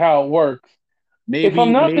to see how it works. If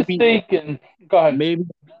I'm Maybe not maybe mistaken, go ahead. maybe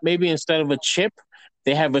maybe instead of a chip,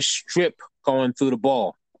 they have a strip going through the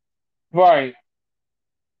ball. Right.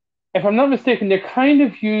 If I'm not mistaken, they're kind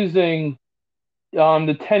of using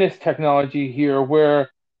the tennis technology here, where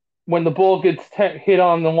when the ball gets hit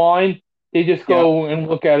on the line, they just Yeah, go and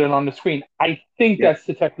look at it on the screen. I think yeah. that's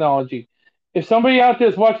the technology. If somebody out there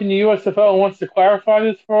is watching the USFL and wants to clarify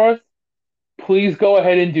this for us, please go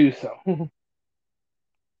ahead and do so.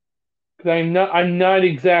 Because I'm not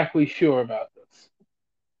exactly sure about this.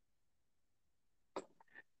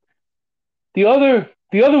 The other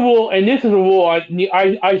rule, and this is a rule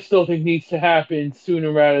I still think needs to happen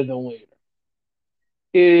sooner rather than later,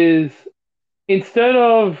 is instead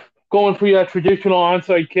of going for that traditional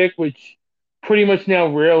onside kick, which pretty much now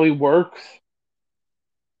rarely works,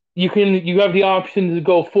 you have the option to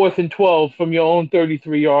go 4th and 12 from your own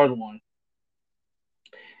 33-yard line.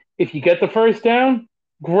 If you get the first down,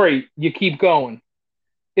 great, you keep going.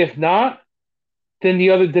 If not, then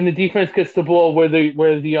the defense gets the ball where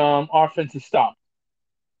the offense is stopped.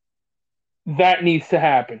 That needs to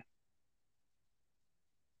happen.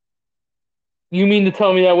 You mean to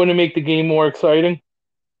tell me that wouldn't make the game more exciting?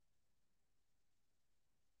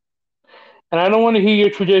 And I don't want to hear your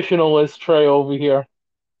traditionalist, Trey, over here.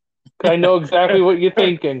 'Cause I know exactly what you're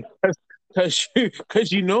thinking.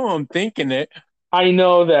 Because you know I'm thinking it. I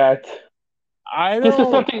know that. I This is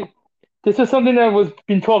don't. something. This is something that was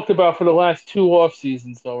been talked about for the last 2 off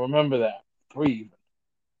seasons, though. Remember that. 3.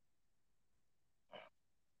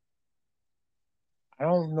 I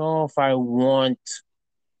don't know if I want.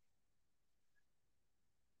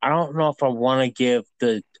 I don't know if I want to give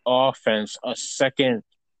the offense a second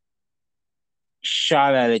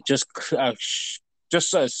shot at it. Just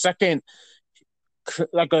a second,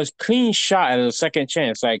 like a clean shot at a second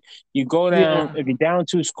chance. Like you go down, Yeah. if you're down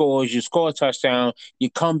 2 scores, you score a touchdown, you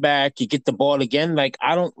come back, you get the ball again. Like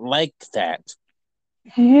I don't like that.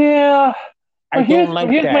 Yeah. I don't like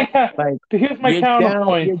Here's that. my Like here's my you're down,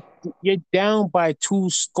 counterpoint. you're down by 2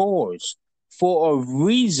 scores for a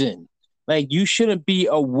reason. Like you shouldn't be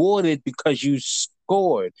awarded because you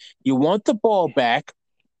scored. You want the ball back,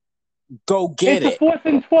 go get It's a it. 4th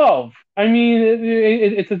and 12. I mean,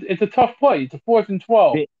 it's a tough play. It's a 4th and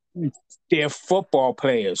 12. They, they're football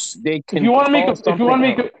players. They can call If you something want to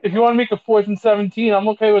make else. a if you want to make a 4th and 17, I'm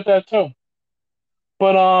okay with that too.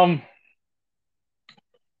 But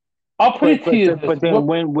I'll put it to you this: But then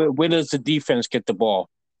where does the defense get the ball?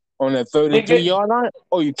 On the they 33 get yard line,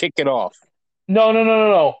 or you kick it off?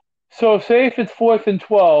 no. So say if it's 4th and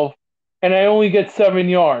 12, and I only get 7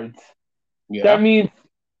 yards, Yeah. that means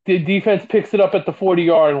the defense picks it up at the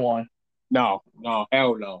 40-yard line. No, no,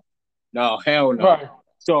 hell no. No, hell no. Right,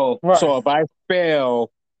 So right. if I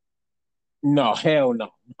fail, no, hell no.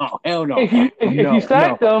 No, hell no. If you No,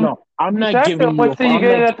 sack no, them, no. I'm not giving you let's say you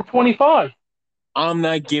get it at the 25. I'm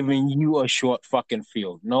not giving you a short fucking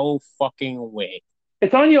field. No fucking way.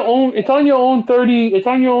 It's on your own. It's on your own 30. It's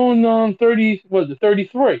on your own 30. What is it?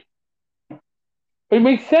 33. It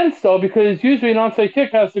makes sense though because usually an onside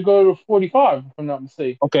kick has to go to 45. If I'm not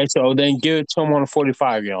mistaken. Okay, so then give it to him on the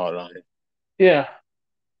 45 yard line. Yeah.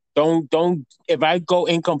 Don't if I go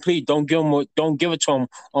incomplete, don't give it to him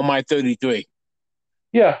on my 33.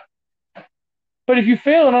 Yeah. But if you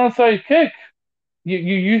fail an onside kick, you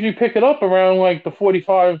usually pick it up around like the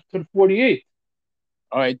 45 to the 48.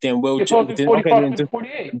 All right, then You're supposed to be okay 45 then to the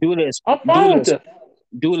 48. do this. I'm Do fine with this. this.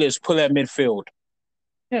 Do this. Pull at midfield.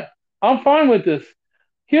 Yeah. I'm fine with this.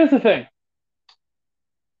 Here's the thing.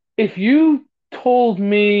 If you told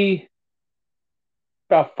me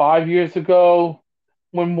about 5 years ago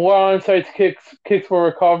when more onside kicks were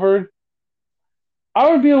recovered,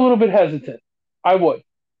 I would be a little bit hesitant. I would.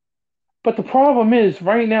 But the problem is,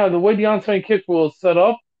 right now, the way the onside kick rule is set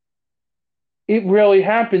up, it rarely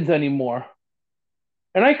happens anymore.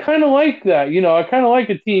 And I kind of like that. I kind of like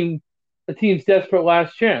a team's desperate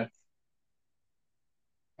last chance.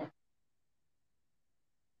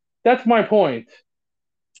 That's my point.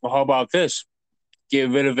 Well, how about this? Get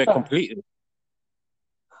rid of it completely.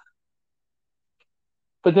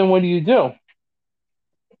 But then what do you do?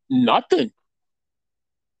 Nothing.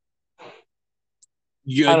 I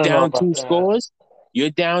You're don't know down about two that. scores. You're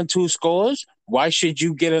down two scores. Why should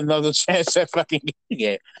you get another chance at fucking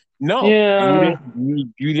getting it? No, you Yeah.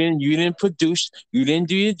 didn't. You didn't produce. You didn't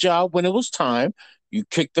do your job when it was time. You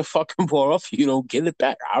kicked the fucking ball off. You don't get it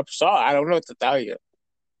back. I'm sorry. I don't know what to tell you.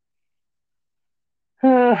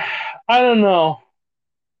 I don't know.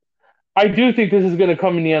 I do think this is going to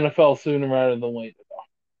come in the NFL sooner rather than later,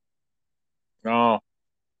 though. No.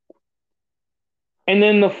 And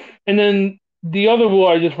then the other rule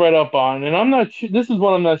I just read up on, and I'm not sure. This is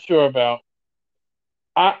what I'm not sure about.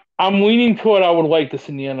 I'm leaning toward I would like this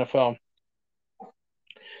in the NFL.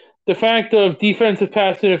 The fact of defensive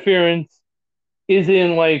pass interference is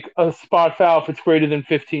in like a spot foul if it's greater than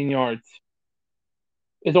 15 yards.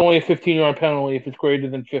 It's only a 15-yard penalty if it's greater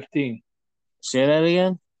than 15. Say that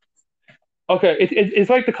again. Okay, it's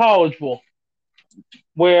like the college rule,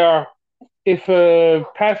 where if a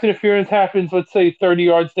pass interference happens, let's say 30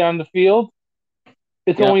 yards down the field,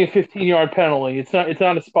 it's Yeah. only a 15-yard penalty. It's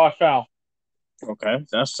not a spot foul. Okay.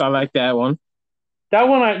 I like that one. That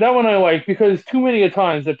one I like because too many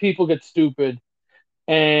times that people get stupid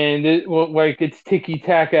and like it's ticky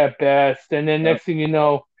tack at best, and then Yep. next thing you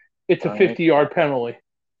know, it's a All right. 50-yard penalty.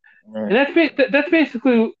 All And right. that's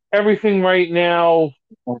basically everything right now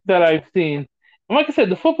that I've seen. And like I said,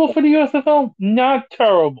 the football for the USFL not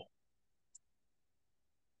terrible.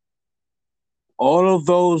 All of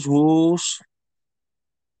those rules,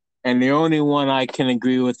 and the only one I can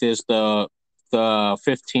agree with is the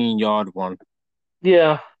 15-yard one,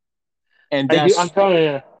 Yeah, and I do. that's I'm telling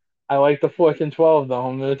you, I like the 4th and 12 though.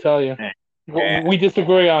 I'm going to tell you, yeah, we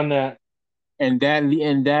disagree on that. and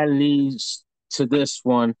that leads to this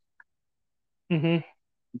one. Hmm.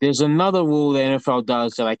 There's another rule the NFL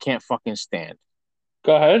does that I can't fucking stand.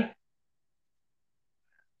 Go ahead.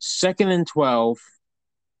 2nd and 12,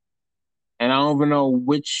 and I don't even know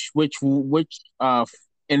which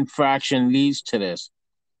infraction leads to this.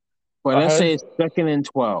 But Go let's say ahead. it's 2nd and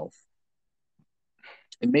 12,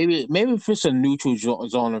 and maybe if it's a neutral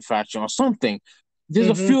zone infraction or something, there's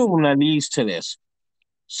a Hmm. few of them that leads to this.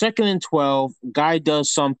 2nd and 12, guy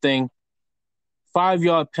does something,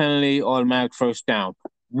 5-yard penalty, automatic first down.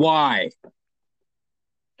 Why?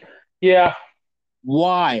 Yeah.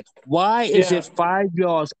 Why? Why is Yeah. it 5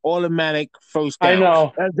 yards automatic first I down?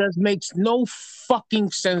 know. That makes no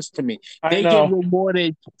fucking sense to me. I They get know.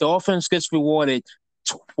 rewarded. The offense gets rewarded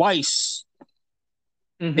twice.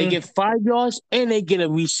 They Hmm. get 5 yards and they get a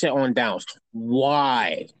reset on downs.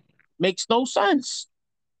 Why? Makes no sense.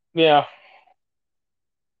 Yeah.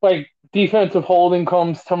 Like defensive holding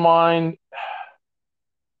comes to mind.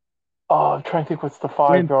 Oh, I'm trying to think what's the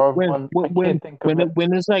five When yard when one. I when when can't think of when, it. it,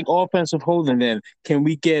 when it's like offensive holding, then can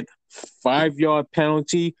we get 5-yard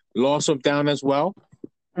penalty, loss of down as well?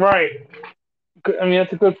 Right. I mean,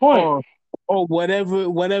 that's a good point. Or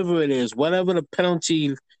whatever it is, whatever the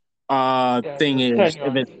penalty Yeah, thing it's 10 is, if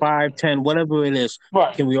yards. it's 5, 10, whatever it is,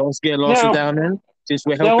 Right. can we also get loss of Now, down in? Since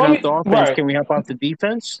we're now helping let out me, the offense, right. can we help out the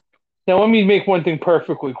defense? Now let me make one thing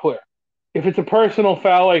perfectly clear. If it's a personal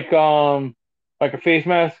foul like a face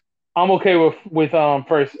mask, I'm okay with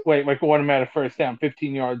first wait like automatic first down,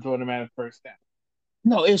 15 yards automatic first down.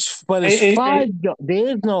 No, it's And 5. There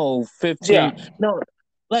is no 15. yeah, No,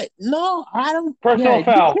 like no, I don't. Yeah, personal you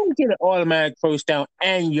foul. can't get an automatic first down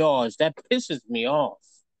and yards. That pisses me off.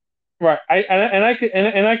 Right.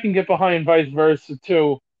 I can get behind vice versa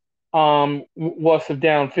too. Loss of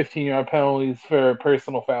down 15-yard penalties for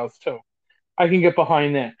personal fouls too. I can get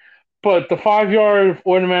behind that. But the 5-yard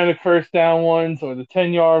automatic first down ones or the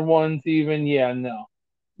 10-yard ones even, yeah, no.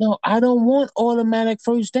 No, I don't want automatic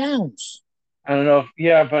first downs. I don't know.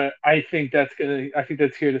 Yeah, but I think that's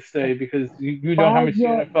here to stay because you know how Five much the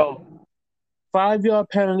yard NFL. 5-yard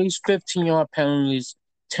penalties, 15-yard penalties,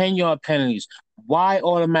 10-yard penalties. Why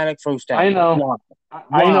automatic first I down? know. Why?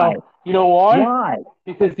 I Why? know. You know why? Why?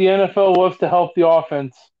 Because the NFL loves to help the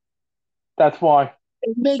offense. That's why.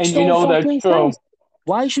 It makes And you no know that's fucking true sense.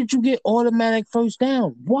 Why should you get automatic first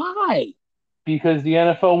down? Why? because the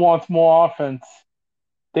NFL wants more offense.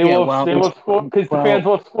 They Yeah, love they love score because the well, fans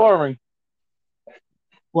love scoring.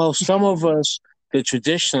 some of us, the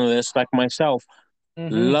traditionalists like myself, Hmm.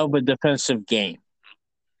 love a defensive game.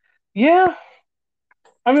 Yeah.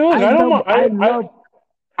 I mean, look, I I don't love, mind.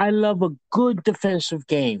 I love a good defensive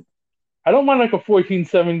game. I don't mind like a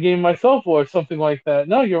 14-7 game myself or something like that.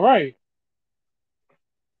 No, you're right.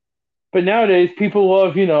 But nowadays, people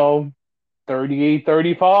love 38,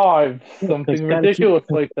 35, Because something ridiculous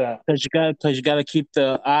like that. you gotta keep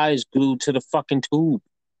the eyes glued to the fucking tube.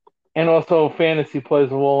 And also, fantasy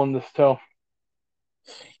plays a role in this too.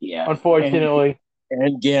 Yeah, Unfortunately, and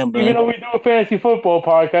even gambling. though we do a fantasy football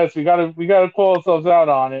podcast, we gotta call ourselves out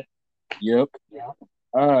on it. Yep.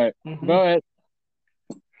 All right, Mm-hmm. go ahead.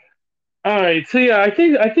 All right, so yeah, I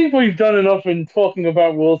think we've done enough in talking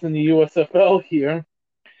about rules in the USFL here.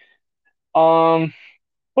 Um,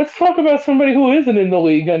 let's talk about somebody who isn't in the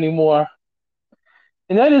league anymore,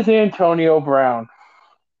 and that is Antonio Brown.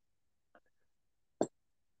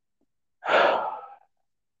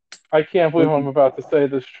 I can't believe What I'm about to say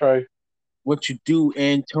this, Trey. what you do,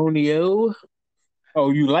 Antonio?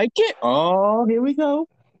 Oh, you like it? Oh, here we go.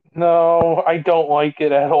 No, I don't like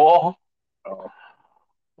it at all. Oh,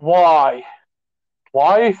 Why?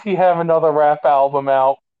 Why does he have another rap album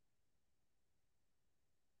out?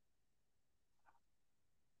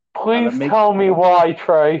 gotta Please make tell me why,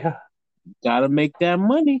 Trey. gotta make that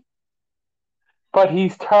money. But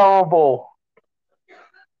he's terrible.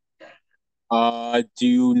 Do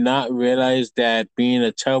you not realize that being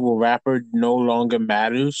a terrible rapper no longer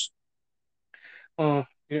matters? Yeah,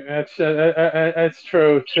 that's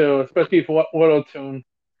true too, especially for auto tune.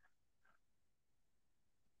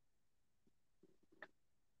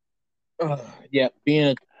 Yeah,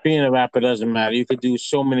 being a rapper doesn't matter. You could do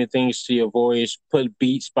so many things to your voice, put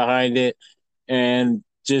beats behind it, and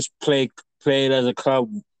just play it as a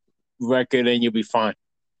club record, and you'll be fine.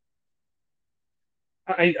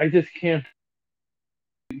 I just can't.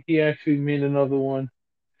 He actually made another one,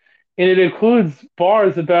 and it includes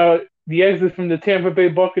bars about the exit from the Tampa Bay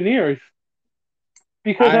Buccaneers.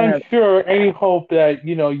 Because I I'm have. sure any hope that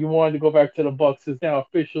you wanted to go back to the Bucks is now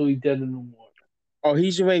officially dead in the water. Oh,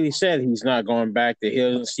 he's already said he's not going back there. He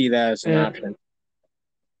doesn't see that as an And option.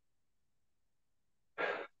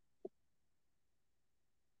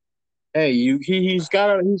 Hey, he's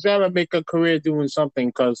gotta make a career doing something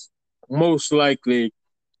because most likely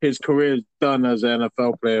his career is done as an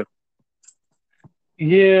NFL player.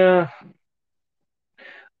 yeah,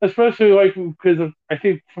 especially like because I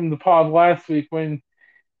think from the pod last week when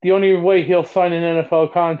the only way he'll sign an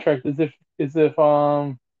NFL contract is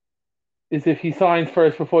if he signs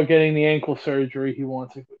first before getting the ankle surgery he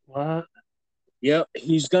wants. What? Yep,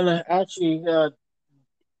 he's gonna actually.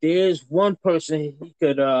 There's one person he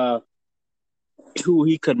could who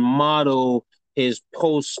he could model his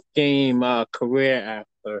post game career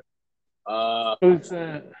after, uh, Who's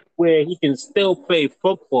that? where he can still play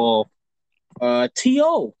football.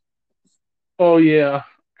 To Oh yeah,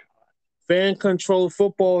 fan control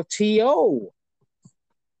football. To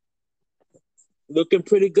looking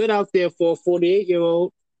pretty good out there for a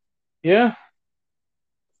 48-year-old, yeah.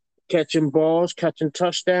 catching balls, catching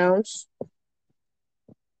touchdowns.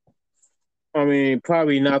 I mean,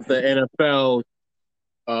 probably not the NFL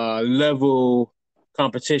level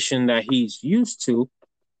competition that he's used to,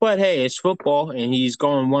 but hey, it's football, and he's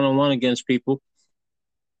going 1-on-1 against people.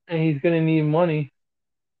 And he's gonna need money,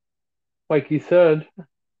 like he said.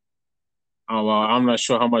 I'm not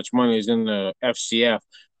sure how much money is in the FCF.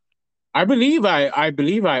 I believe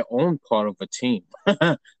I own part of a team.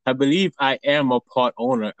 I believe I am a part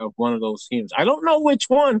owner of one of those teams. I don't know which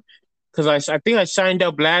one because I think I signed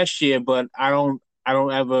up last year, but I don't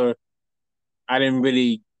ever I didn't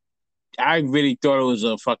really I really thought it was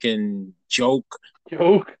a fucking joke.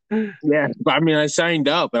 Joke. Yeah, but I mean I signed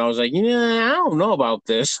up and I was like, yeah, I don't know about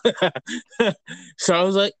this. So I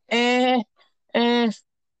was like, eh.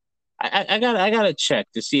 I gotta check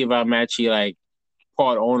to see if I'm actually like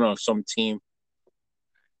part owner of some team.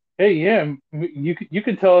 Hey, yeah, you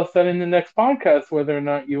could tell us that in the next podcast whether or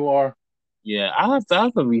not you are. Yeah, I have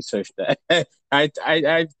to research that.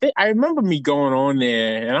 I remember me going on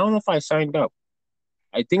there, and I don't know if I signed up.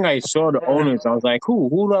 I think I saw the owners. I was like, who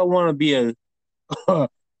do I want to be a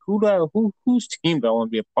whose team do I want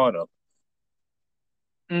to be a part of?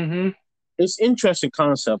 Mm-hmm. It's interesting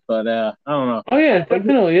concept, but I don't know. Oh yeah, it But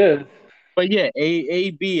definitely is. but yeah,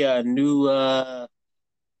 AB a new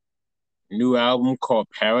album called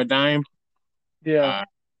Paradigm. Yeah. Uh,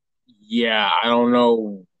 yeah, I don't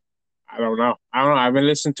know. I haven't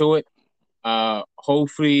listened to it.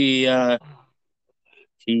 Hopefully,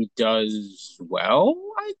 he does well.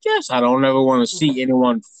 I guess I don't ever want to see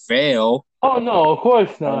anyone fail. Oh no, of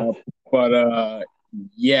course not. Uh, but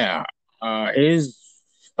yeah, his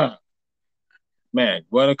huh, man,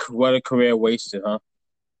 what a career wasted, huh?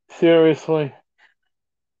 Seriously,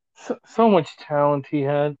 so much talent he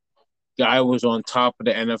had. Guy was on top of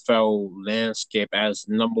the NFL landscape as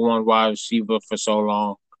number one wide receiver for so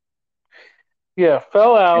long, Yeah,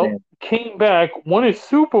 fell and out, then came back, won a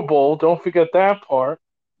Super Bowl. Don't forget that part.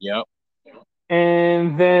 Yep.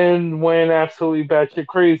 And then went absolutely batshit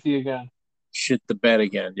crazy again. Shit the bed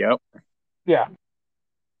again. Yep. Yeah.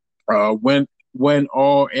 When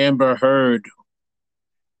all Amber Heard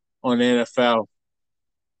on NFL.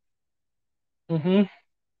 Mm-hmm.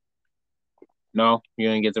 No, you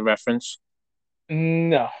didn't get the reference.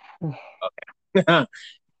 No. Okay.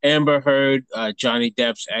 Amber Heard, Johnny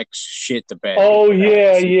Depp's ex, shit the bed. Oh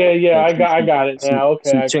yeah. I got it now.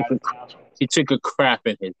 Okay, I took got a, it now. he took a crap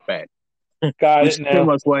in his bed, Got which it is pretty now.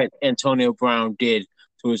 much what Antonio Brown did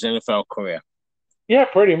to his NFL career. Yeah,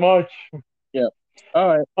 pretty much. Yeah.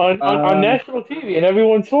 All right. On national TV, and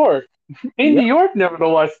everyone saw it. In New Yep. York,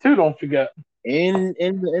 nevertheless, too. Don't forget. In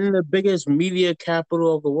the biggest media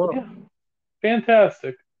capital of the world. Yeah.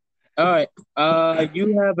 Fantastic. All right.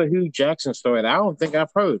 You have a Hugh Jackson story that I don't think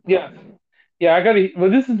I've heard. Yeah. Yeah, I got to. Well,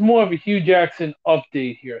 this is more of a Hugh Jackson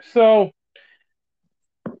update here. So,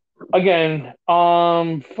 again,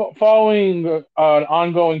 following an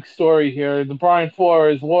ongoing story here, the Brian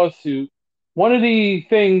Flores lawsuit. One of the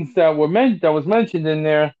things that was mentioned in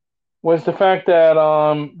there was the fact that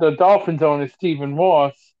the Dolphins owner Stephen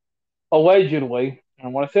Ross allegedly, I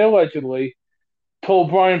want to say allegedly,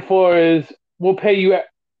 told Brian Flores, "We'll pay you."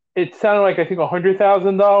 It sounded like I think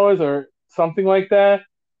 $100,000 or something like that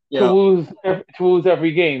to Yeah. lose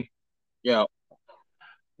every game. Yeah.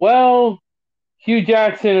 Well, Hugh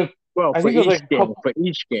Jackson, Well, I for think it was each like a game, couple for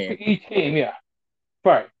each for game. each game. Yeah,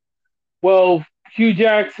 right. Well, Hugh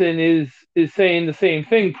Jackson is saying the same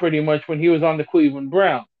thing pretty much when he was on the Cleveland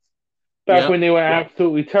Browns back Yep. when they were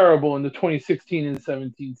absolutely terrible in the 2016 and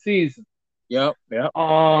 17 season. Yep. Yep.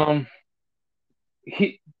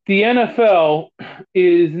 The NFL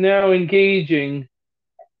is now engaging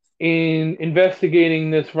in investigating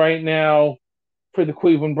this right now for the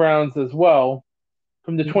Cleveland Browns as well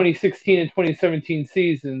from the 2016 and 2017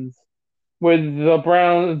 seasons, where the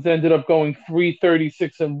Browns ended up going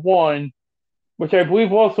 336-1, which I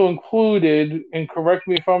believe also included, and correct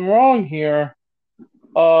me if I'm wrong here,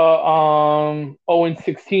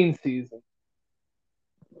 0-16 season,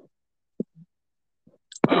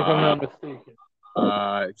 if I'm not mistaken.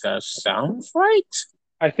 That sounds right.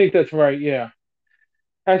 I think that's right. Yeah.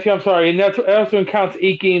 Actually, I'm sorry, and that also counts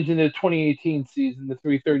 8 games in the 2018 season, the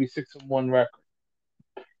 336-1 record.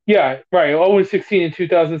 Yeah, right. 0-16 in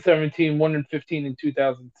 2017, 1-15 in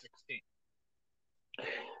 2016.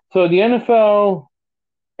 So the NFL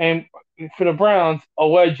and for the Browns,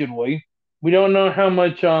 allegedly, we don't know how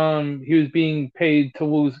much he was being paid to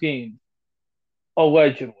lose games.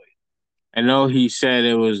 Allegedly. I know he said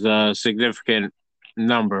it was a significant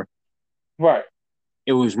number. Right.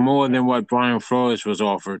 It was more than what Brian Flores was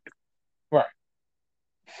offered. Right.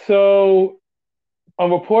 So a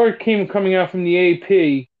report coming out from the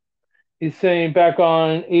AP is saying back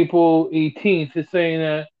on April 18th is saying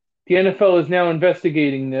that the NFL is now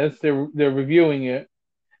investigating this. They're reviewing it,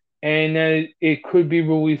 and that it could be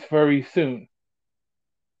released very soon.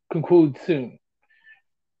 Conclude soon.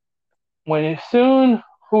 When it's soon,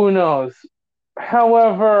 who knows?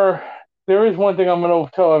 However, there is one thing I'm going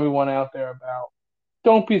to tell everyone out there about.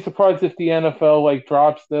 Don't be surprised if the NFL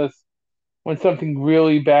drops this when something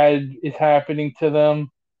really bad is happening to them.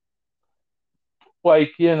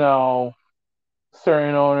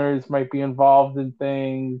 Certain owners might be involved in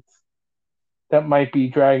things that might be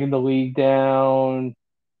dragging the league down,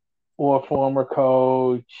 or a former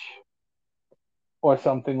coach, or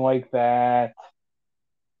something like that.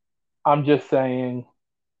 I'm just saying.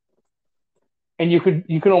 And you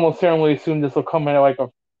can almost certainly assume this will come in at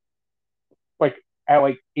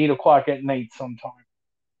at 8 o'clock at night sometime.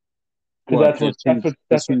 Because that's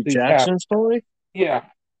what Hugh these happen. Jackson story? Yeah.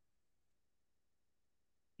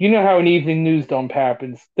 You know how an evening news dump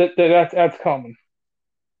happens. That's coming.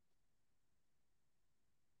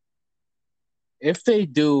 If they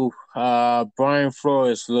do, Brian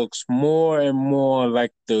Flores looks more and more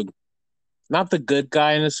like not the good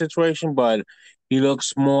guy in the situation, but he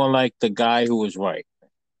looks more like the guy who was right.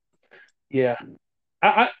 Yeah.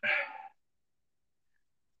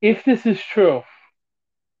 If this is true,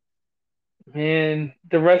 and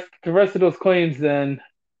the rest of those claims, then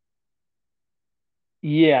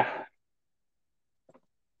yeah.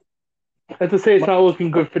 That's to say it's not looking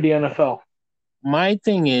good for the NFL. My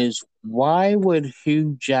thing is, why would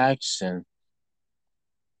Hugh Jackson?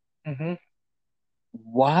 Mm-hmm.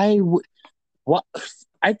 Why would what?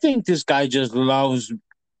 I think this guy just loves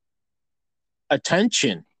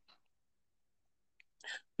attention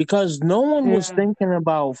because no one was thinking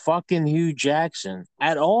about fucking Hugh Jackson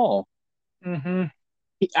at all. Mm-hmm.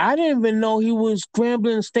 I didn't even know he was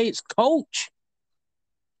Grambling State's coach.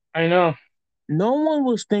 I know. No one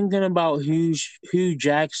was thinking about Hugh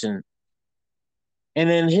Jackson. And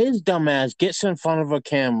then his dumbass gets in front of a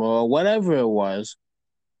camera or whatever it was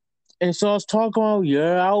and starts talking about,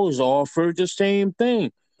 yeah, I was offered the same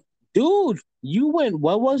thing. Dude, you went,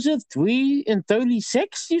 what was it,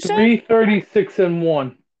 3-36, you said?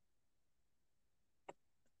 336-1.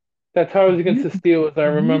 That's how it was against You, the Steelers. I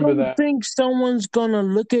you remember don't that. think someone's gonna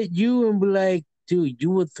look at you and be like, dude,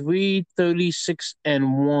 you were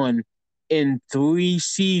 3-36-1 in 3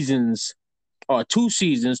 seasons or 2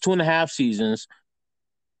 seasons, 2.5 seasons,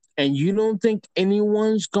 and you don't think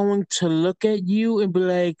anyone's going to look at you and be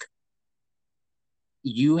like,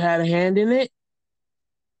 you had a hand in it?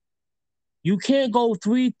 You can't go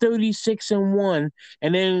 3-36-1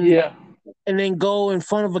 and then Yeah. go in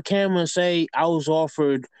front of a camera and say, I was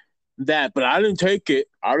offered that, but I didn't take it.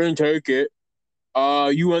 I didn't take it.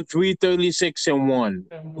 You went 3-36-1.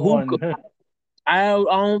 And Who one. I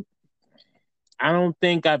don't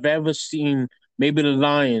think I've ever seen, maybe the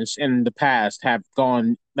Lions in the past have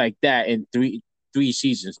gone like that in three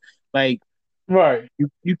seasons. Like Right. you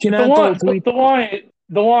But the cannot go Lions, three.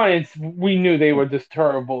 the Lions, we knew they were just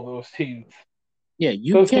terrible. Those teams. Yeah,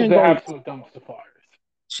 you Those teams can't are go. absolute dumpster fires.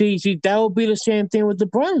 See, that would be the same thing with the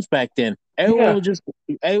Browns back then. Yeah.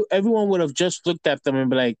 Everyone would have just looked at them and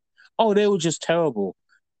be like, "Oh, they were just terrible."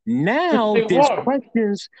 Which Now they there's were.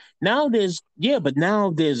 questions. But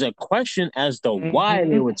now there's a question as to why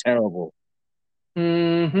they Mm-hmm. were terrible.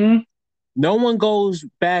 Mm-hmm. No one goes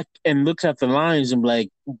back and looks at the Lions and be like,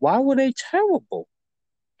 "Why were they terrible?"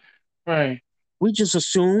 Right. We just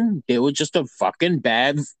assume they were just a fucking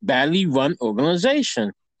badly run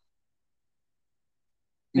organization.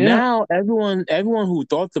 Yeah. Now everyone who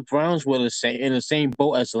thought the Browns were in the same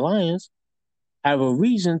boat as the Lions have a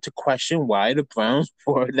reason to question why the Browns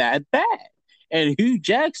were that bad. And Hugh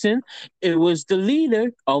Jackson, it was the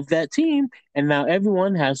leader of that team, and now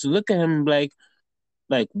everyone has to look at him like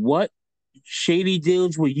what shady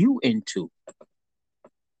deals were you into?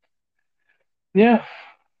 Yeah.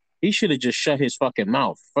 He should have just shut his fucking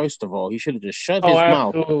mouth. First of all, he should have just shut Oh, his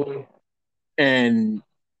mouth. absolutely. And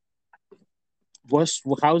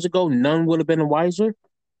how's it go? None would have been wiser.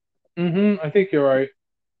 Mm-hmm. I think you're right.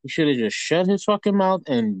 He should have just shut his fucking mouth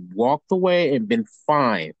and walked away and been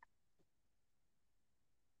fine.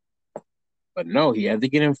 But no, he had to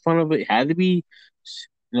get in front of it. Had to be,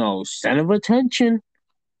 center of attention.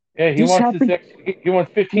 Yeah, he This wants his happened. he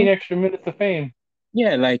wants 15 extra minutes of fame.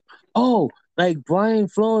 Yeah, like, oh, like Brian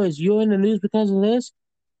Flores, you're in the news because of this.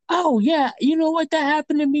 Oh yeah, you know what? That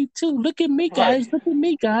happened to me too. Look at me, Right. guys. Look at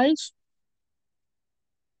me, guys.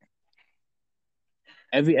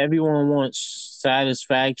 Everyone wants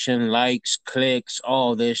satisfaction, likes, clicks,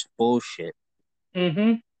 all this bullshit.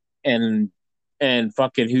 Mm-hmm. And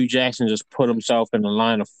fucking Hugh Jackson just put himself in the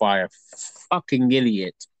line of fire. Fucking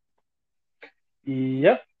idiot.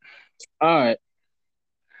 Yep. All right.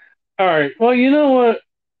 All right. Well, you know what?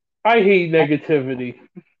 I hate negativity.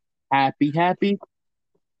 Happy.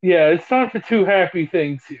 Yeah, it's time for two happy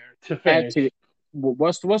things here to finish. Actually,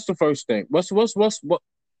 what's the first thing? What?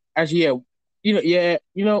 Actually, yeah,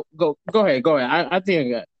 go ahead. I think I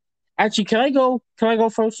got. Actually, can I go? Can I go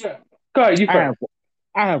first? Yeah. Go ahead, you I have first.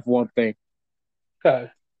 I have one thing. Go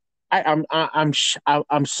ahead.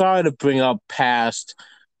 I'm sorry to bring up past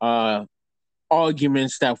uh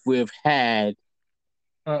arguments that we've had,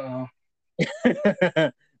 Uh-oh.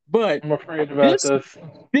 but I'm afraid about this this.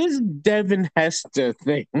 this Devin Hester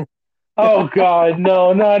thing, Oh God,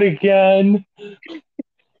 no, not again.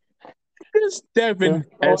 this Here Devin we go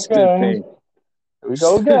Hester again. thing, Here we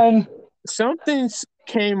go again. something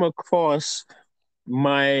came across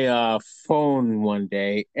my phone one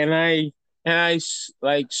day, and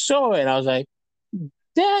like saw it. I was like,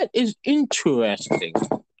 that is interesting.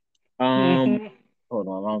 Um, Mm-hmm. hold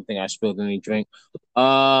on, I don't think I spilled any drink.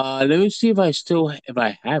 Let me see if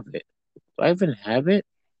I have it. Do I even have it?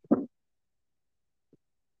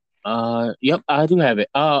 Yep, I do have it.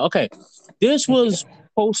 Okay. This was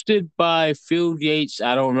posted by Phil Yates.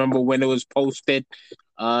 I don't remember when it was posted.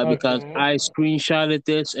 Because Okay. I screenshotted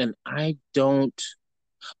this and I don't.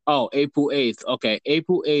 Oh, April 8th. Okay,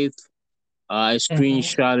 April 8th. I Mm-hmm.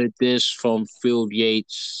 screenshotted this from Phil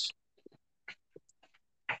Yates.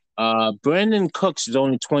 Brandon Cooks is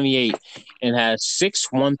only 28 and has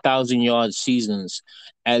 1,000 yard seasons,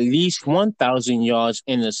 at least 1,000 yards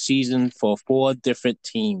in a season for 4 different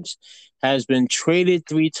teams. Has been traded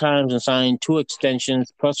 3 times and signed 2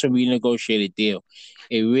 extensions plus a renegotiated deal.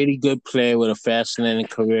 A really good player with a fascinating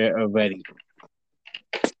career already.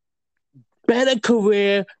 Better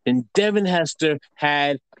career than Devin Hester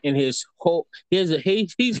had in his whole.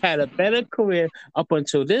 He's had a better career up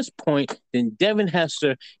until this point than Devin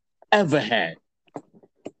Hester ever had.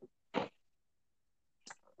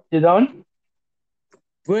 You done?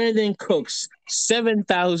 Brandon Cooks,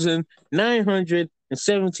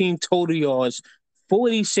 7,917 total yards,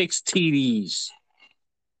 46 TDs.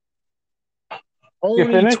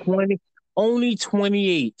 Only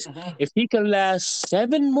 28. Mm-hmm. If he can last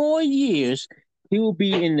 7 more years, he will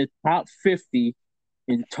be in the top 50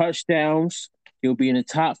 in touchdowns. He'll be in the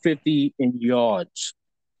top 50 in yards.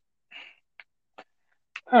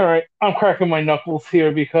 All right, I'm cracking my knuckles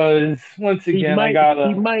here because once again I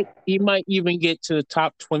gotta. He might even get to the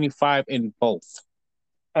top 25 in both.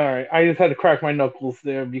 All right, I just had to crack my knuckles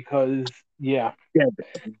there because yeah.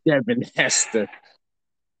 Devin Hester.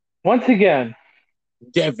 Once again,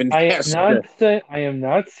 Devin I Hester. am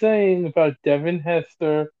not saying about Devin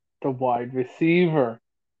Hester, the wide receiver.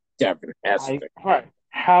 Devin Hester. Right.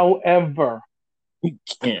 However, You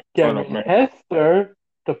can't Devin Hester,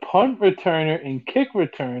 the punt returner and kick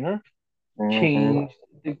returner, changed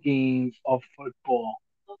the game of football.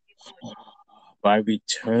 By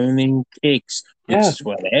returning kicks, which is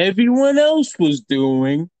what everyone else was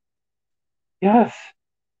doing. Yes.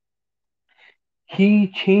 He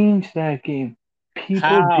changed that game.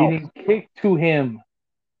 People didn't kick to him.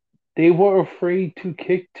 They were afraid to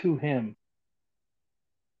kick to him.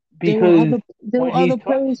 Because when he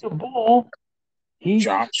touched the ball,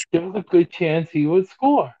 there was a good chance he would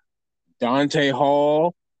score. Dante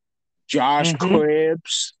Hall, Josh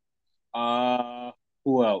Cribbs,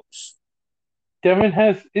 who else?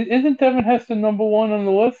 Isn't Devin Hester number one on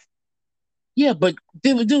the list? Yeah, but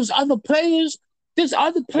there's other players. There's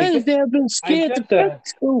other players that have been scared to kick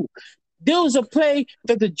to. There was a play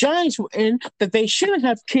that the Giants were in that they shouldn't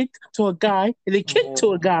have kicked to a guy. And they kicked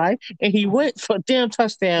to a guy, and he went for a damn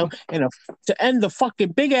touchdown and to end the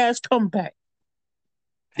fucking big ass comeback.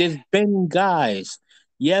 There's been guys.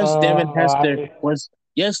 Yes, Devin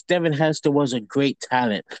Hester was a great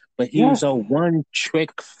talent, but he was a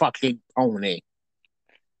one-trick fucking pony.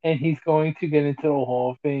 And he's going to get into the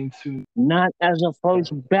Hall of Fame soon. Not as a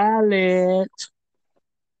first ballot.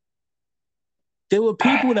 There were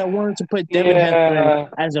people that wanted to put Devin Hester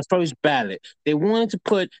as a first ballot. They wanted to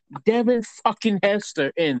put Devin fucking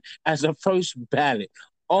Hester in as a first ballot.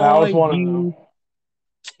 Are you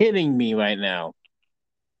kidding me right now?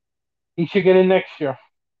 He should get in next year.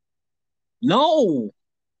 No.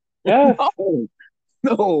 Yes.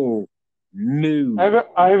 No. I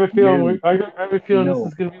have a feeling. I have a feeling this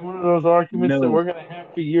is going to be one of those arguments that we're going to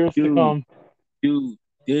have for years to come. Dude,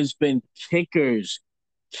 there's been kickers.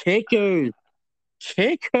 You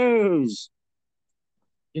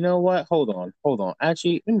know what? Hold on.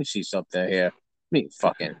 Actually, let me see something here.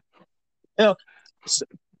 Fuck.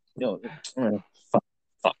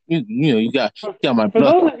 You got my blood. For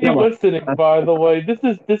those of you listening, by the way, this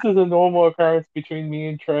is a normal occurrence between me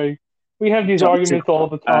and Trey. We have these arguments all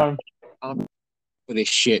the time. I'm for this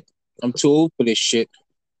shit. I'm too old for this shit.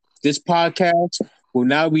 This podcast will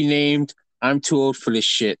now be named "I'm Too Old for This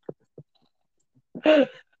Shit." The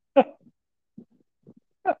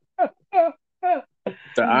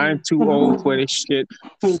I'm Too Old for This Shit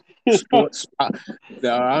sports.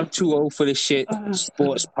 The I'm Too Old for This Shit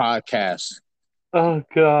sports podcast. Oh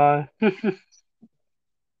God! I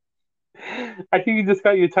think you just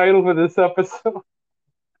got your title for this episode.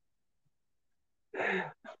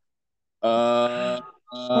 Oh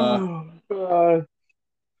God!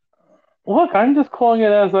 Look, I'm just calling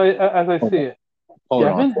it as I see it.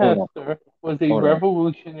 Devin Hester was a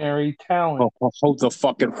revolutionary talent. Hold the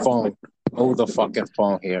fucking phone. Hold the fucking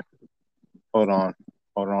phone here. Hold on.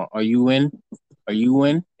 Are you in?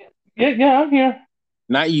 Yeah, I'm here.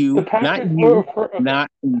 Not you. Not you.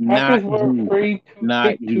 Not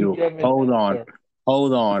you. Hold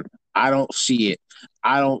on. I don't see it. Yeah,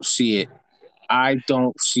 I don't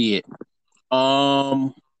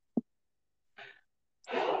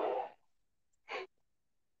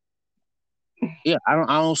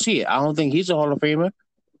see it. I don't think he's a Hall of Famer.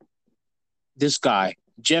 This guy,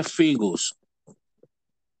 Jeff Fiegels.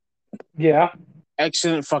 Yeah.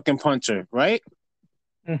 Excellent fucking punter, right?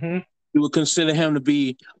 Mm-hmm. You would consider him to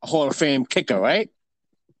be a Hall of Fame kicker, right?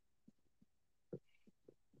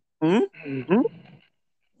 Hall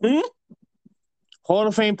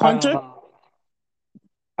of Fame punter?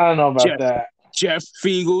 I don't know about that. Jeff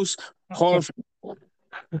Fiegels, Hall of Fame.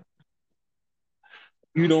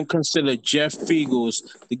 You don't consider Jeff Fiegels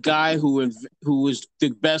the guy who was the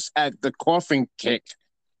best at the coffin kick?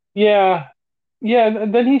 Yeah,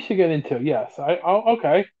 then he should get into. Yes,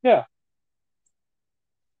 okay, yeah.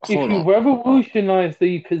 If you revolutionize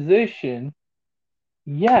the position,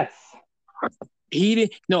 Yes. He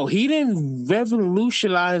didn't. No, he didn't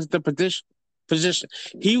revolutionize the position.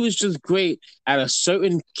 He was just great at a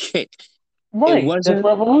certain kick. It Right. That's wasn't.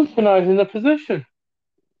 revolutionizing the position.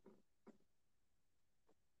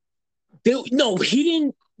 No, he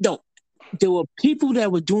didn't. No, there were people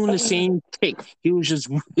that were doing the same kick. He was just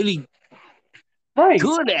really Right.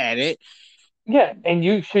 good at it, Yeah.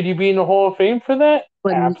 And should you be in the Hall of Fame for that?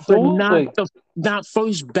 but not Absolutely. the not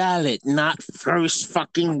first ballot, not first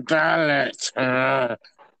fucking ballot.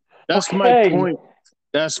 That's my Okay. point.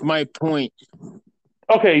 That's my point.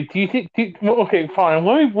 Okay. Do you think? Well, okay. Fine.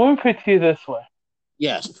 Let me put it to you this way.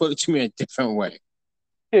 Yes, put it to me a different way.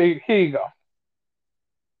 Here you go.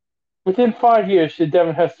 Within 5 years, should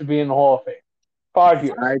Devin Hester be in the Hall of Fame? 5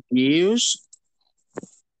 years. 5 years.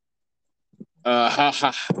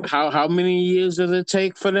 How many years does it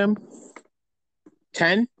take for them?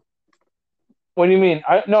 10? What do you mean?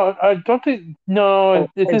 I don't think. No, Oh,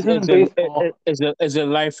 this isn't baseball. is it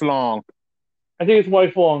lifelong I think it's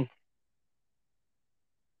lifelong.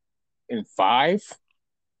 in 5?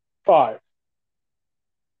 5.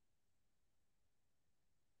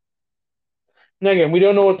 Now again, we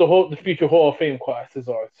don't know what the future Hall of Fame classes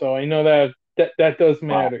are, so I know that does Wow,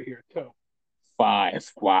 matter here too.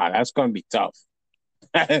 5. Wow, that's gonna be tough.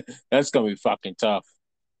 That's gonna be fucking tough.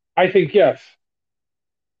 I think yes.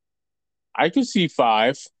 I can see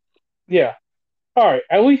 5. Yeah. All right.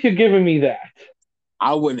 At least you're giving me that.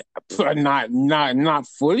 I would not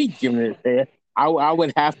fully give it there. I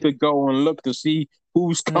would have to go and look to see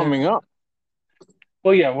who's coming Mm. up.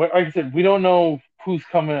 Well, yeah. Like I said, we don't know who's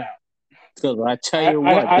coming out. Because I tell I you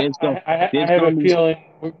I what, I there's have a gonna be feeling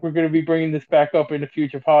we're going to be bringing this back up in a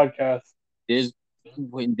future podcast. there's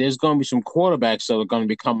there's gonna be some quarterbacks that are gonna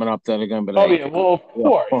be coming up that are gonna be Oh like, yeah. Well, of yeah,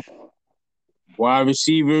 course. wide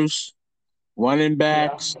receivers, running Yeah.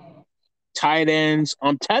 backs, tight ends.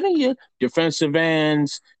 I'm telling you, defensive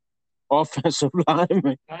ends, offensive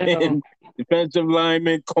linemen, I know. and defensive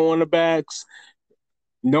linemen, cornerbacks.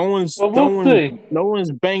 Well, we'll see. No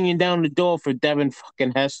one's banging down the door for Devin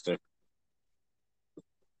fucking Hester.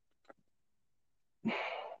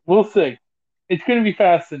 We'll see. It's going to be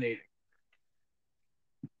fascinating.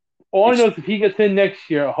 All I If know is if he gets in next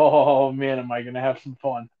year, oh man, am I going to have some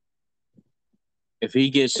fun. if he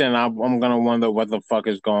gets in, I'm gonna wonder what the fuck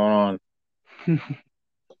is going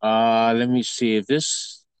on. Let me see if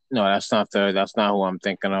this. No, that's not who I'm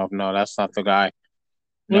thinking of. No, that's not the guy.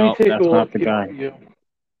 Let me No, take a that's not look the here guy. for you.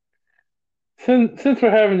 Since we're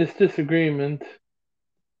having this disagreement,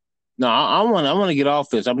 No, I want to get off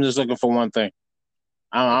this. I'm just looking for one thing.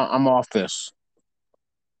 I'm off this.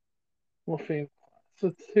 we'll see.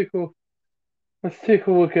 So let's take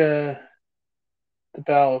a look at the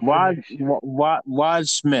ballot for next year. Wad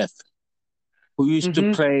Smith, who used to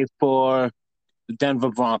Mm-hmm. play for the Denver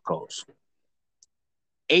Broncos,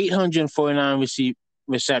 849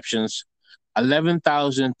 receptions,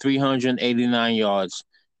 11,389 yards,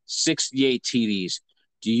 68 TDs.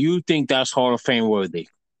 Do you think that's Hall of Fame worthy?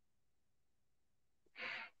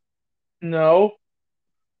 No.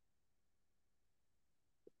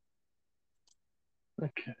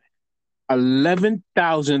 Okay.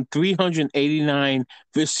 11,389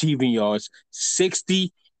 receiving yards,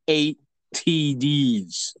 68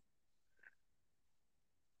 TDs.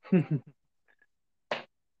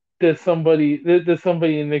 There's somebody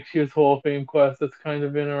in next year's Hall of Fame class that's kind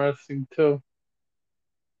of interesting too.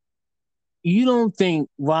 You don't think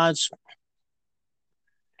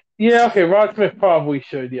Yeah, okay, Rod Smith probably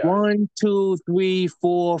should, yes. 1, 2, 3,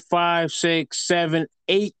 4, 5, 6, 7,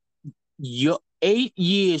 8, 8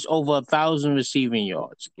 years over 1,000 receiving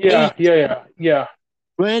yards? Yeah, 8. yeah.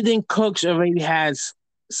 Brandon Cooks already has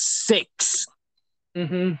 6,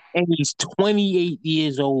 Mm-hmm. and he's 28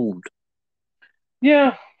 years old.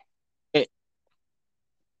 Yeah.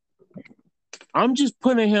 I'm just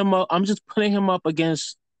putting him up. I'm just putting him up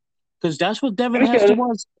against because that's what Devin I get Hester it.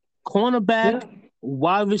 was: cornerback, Yeah.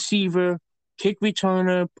 wide receiver, kick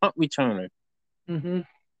returner, punt returner. Mm-hmm.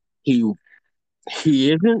 He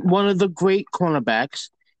he isn't one of the great cornerbacks.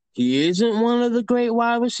 He isn't one of the great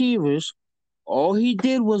wide receivers. All he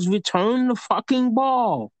did was return the fucking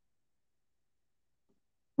ball.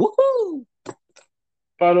 Woohoo!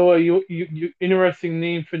 By the way, you interesting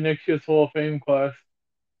name for next year's Hall of Fame class.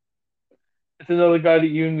 It's another guy that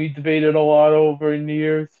you and me debated a lot over in the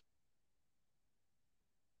years.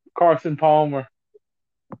 Carson Palmer.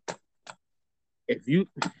 If you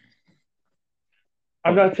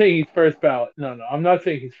I'm not saying he's first ballot. No, I'm not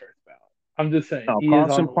saying he's first ballot. I'm just saying no, he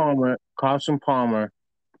is on the list. Carson Palmer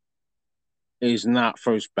is not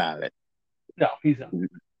first ballot. No, he's not.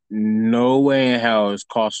 No way in hell is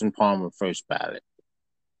Carson Palmer first ballot.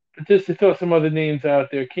 just to throw some other names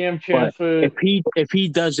out there, Cam But Chancellor. if he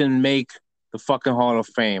doesn't make the fucking Hall of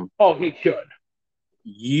Fame, Oh, he should.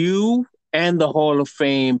 you and the Hall of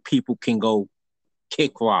Fame people can go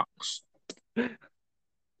kick rocks. Oh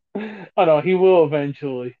no, he will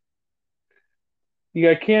eventually. You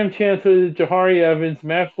got Cam Chancellor, Jahari Evans,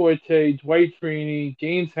 Matt Forte, Dwight Freeney,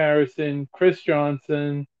 James Harrison, Chris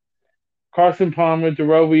Johnson, Carson Palmer,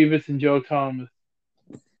 Darrell Revis, and Joe Thomas.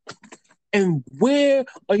 And where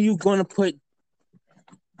are you going to put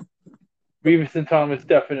Revis and Thomas,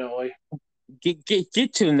 definitely.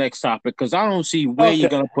 get to the next topic, because I don't see where you're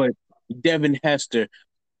going to put Devin Hester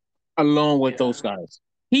along with those guys.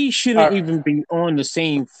 He shouldn't even be on the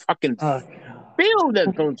same fucking field as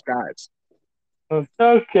those guys.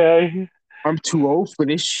 Okay. I'm too old for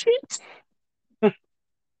this shit.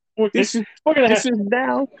 This is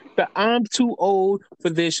now the I'm too old for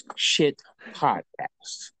this shit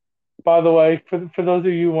podcast. By the way, for those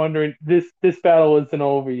of you wondering, this battle isn't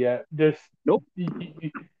over yet. Nope.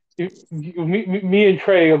 Me and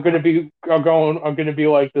Trey are gonna be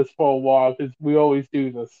like this for a while because we always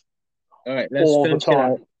do this. All right, let's finish it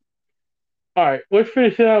out. All right, let's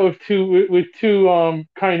finish it out with two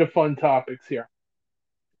kind of fun topics here.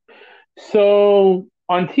 So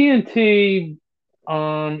on TNT,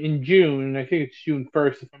 in June, I think it's June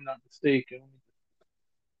 1st, if I'm not mistaken.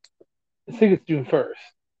 I think it's June 1st.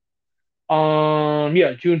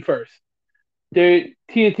 Yeah, June 1st. The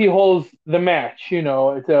TNT holds the match. You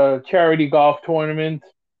know, it's a charity golf tournament.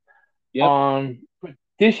 Yep. But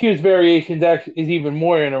this year's variations actually is even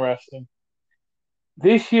more interesting.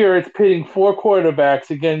 This year, it's pitting 4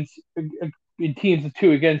 quarterbacks in teams of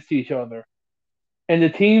 2 against each other, and the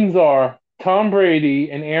teams are Tom Brady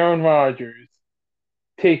and Aaron Rodgers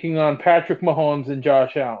taking on Patrick Mahomes and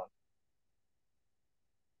Josh Allen.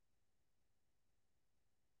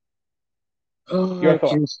 Your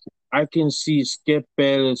thoughts? I can see Skip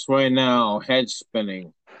Bayless right now, head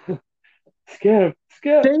spinning. Skip.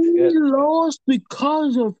 They lost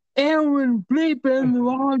because of Aaron Bleepin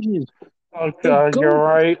Rodgers. Oh God, you're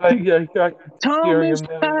right. Thomas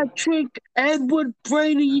Patrick Edward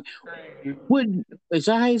Brady. Is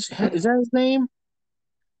that his name?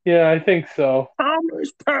 Yeah, I think so.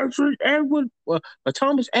 Thomas Patrick Edward.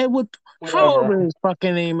 Thomas Edward. However his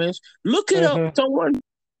fucking name is. Look it up, someone.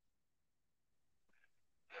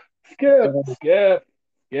 Skip.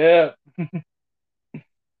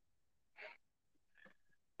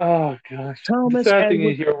 Oh gosh.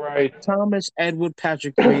 You're right. Thomas Edward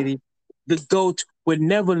Patrick Brady, the GOAT, would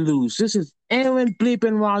never lose. This is Aaron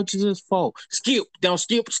Bleepin Rodgers' fault. Skip. Now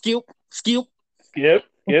skip.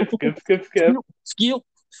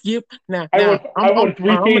 Now I'm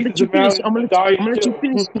gonna let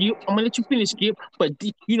you finish, Skip. But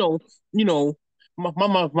you know,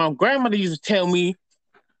 my grandmother used to tell me.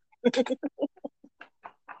 You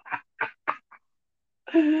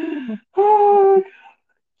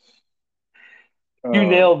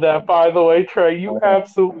nailed that, by the way, Trey. You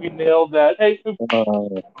absolutely nailed that. Hey,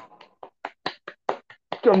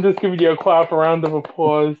 I'm just giving you a clap, a round of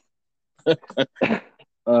applause.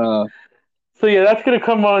 So yeah, that's gonna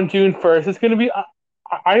come on June 1st. It's gonna be.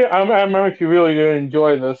 I'm actually really gonna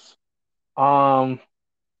enjoy this.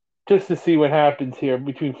 Just to see what happens here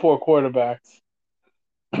between 4 quarterbacks.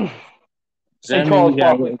 And Charles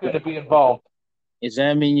Barkley's going to be involved. Does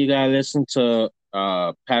that mean you gotta listen to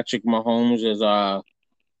Patrick Mahomes as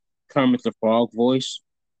Kermit the Frog voice?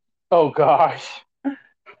 Oh gosh.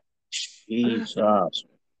 Jesus.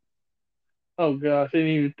 Oh gosh, I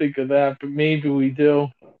didn't even think of that, but maybe we do.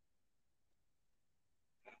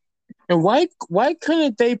 And why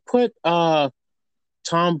couldn't they put Tom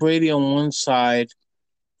Brady on one side?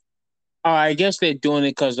 I guess they're doing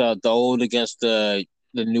it because the old against the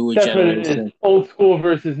newer generation. What it is. Old school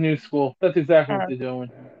versus new school. That's exactly what they're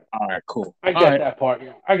doing. All right, cool. I get that part.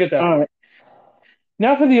 Yeah, I get that part. Right.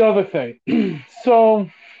 Now for the other thing. So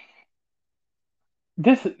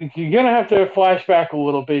you're gonna have to flashback a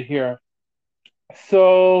little bit here.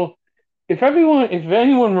 So if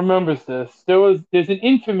anyone remembers this, there's an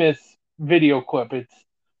infamous video clip. It's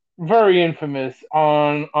very infamous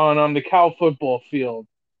on the Cal football field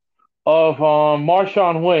of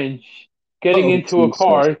Marshawn Lynch getting into a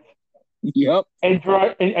car. Yep. And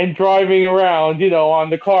driving around, on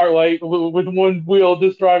the car, like with one wheel,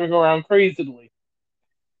 just driving around crazily.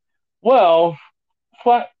 Well,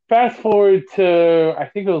 fast forward to, I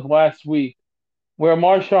think it was last week, where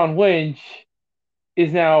Marshawn Lynch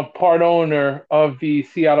is now part owner of the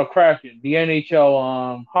Seattle Kraken, the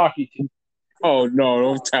NHL hockey team. Oh no!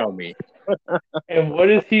 Don't tell me. And what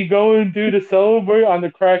is he going to do to celebrate on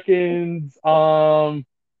the Kraken's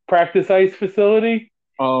practice ice facility?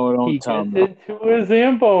 Oh, He don't tell gets me. into a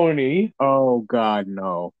Zamboni Oh God,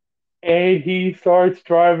 no. and he starts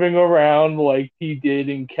driving around like he did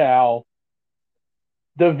in Cal.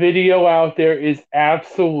 The video out there is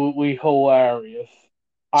absolutely hilarious.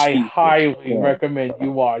 I Jesus highly Christ. recommend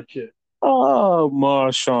you watch it. Oh,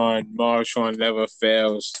 Marshawn. Marshawn never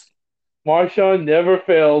fails. Marshawn never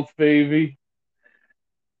fails, baby.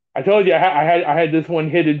 I told you I had this one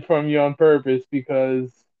hidden from you on purpose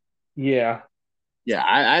because, yeah, Yeah,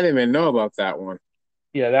 I didn't even know about that one.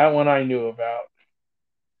 yeah, that one I knew about.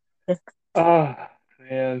 Oh,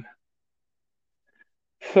 man.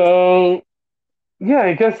 So, yeah,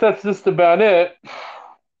 I guess that's just about it.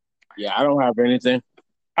 Yeah, I don't have anything.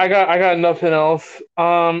 I got nothing else.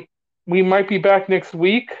 We might be back next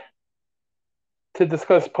week to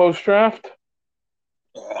discuss post draft.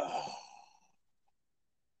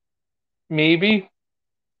 Maybe.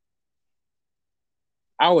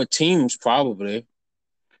 Our teams probably.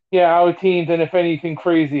 Yeah, our teams, and if anything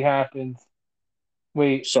crazy happens.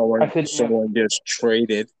 Wait, I said if. Someone just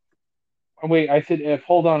traded. Wait, I said if.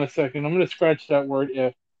 Hold on a second. I'm gonna scratch that word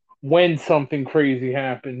if. When something crazy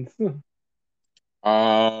happens.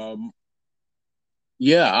 Um,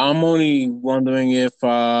 yeah, I'm only wondering if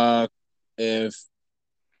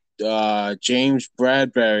James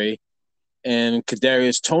Bradbury and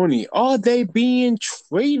Kadarius Toney are they being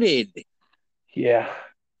traded? Yeah.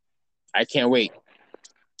 I can't wait.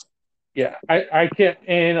 Yeah, I can't,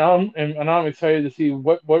 and I'm excited to see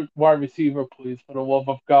what wide receiver, please, for the love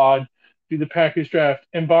of God, do the Packers draft.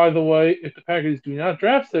 And by the way, if the Packers do not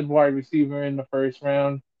draft said wide receiver in the first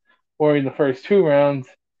round or in the first two rounds,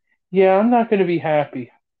 yeah, I'm not going to be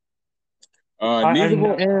happy. Neither I'm will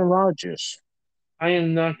not. Aaron Rodgers, I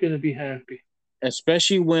am not going to be happy.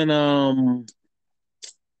 especially when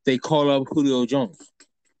they call up Julio Jones.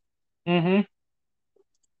 Mm-hmm.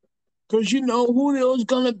 Because you know Julio's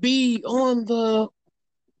gonna be on the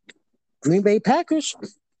Green Bay Packers.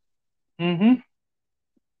 Mm-hmm.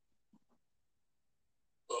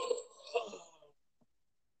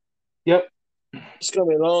 Yep. It's gonna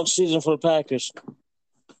be a long season for the Packers.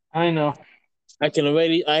 I know. I can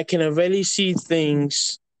already see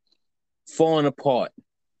things falling apart.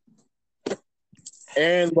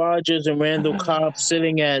 Aaron Rodgers and Randall Cobb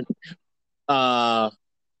sitting at uh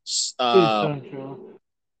Please uh don't, Joe.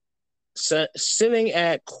 sitting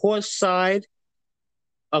at courtside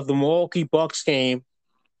of the Milwaukee Bucks game,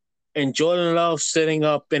 and Jordan Love sitting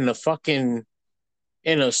up in the fucking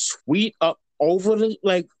in a suite up over the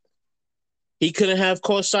like he couldn't have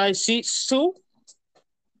courtside seats too.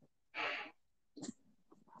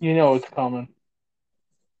 You know it's coming.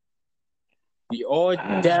 The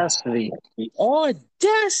audacity. The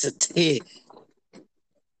audacity.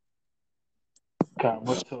 God,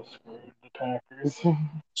 we're so screwed. The Packers. We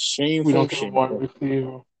Shameful, don't get a wide shameful.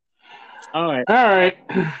 receiver. All right. All right.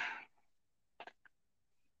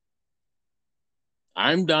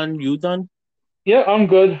 I'm done. You done? Yeah, I'm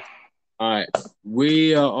good. All right.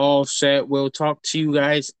 We are all set. We'll talk to you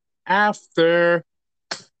guys after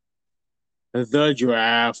the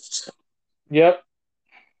draft. Yep.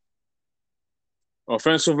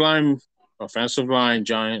 Offensive line,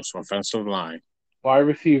 Giants, offensive line. Wide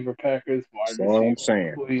receiver, Packers. That's Wide all I'm receiver.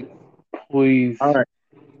 saying. Please. Please. All right.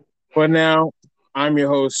 For now, I'm your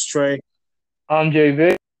host, Trey, I'm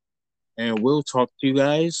JV. and we'll talk to you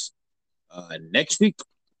guys next week.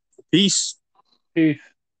 Peace. Peace.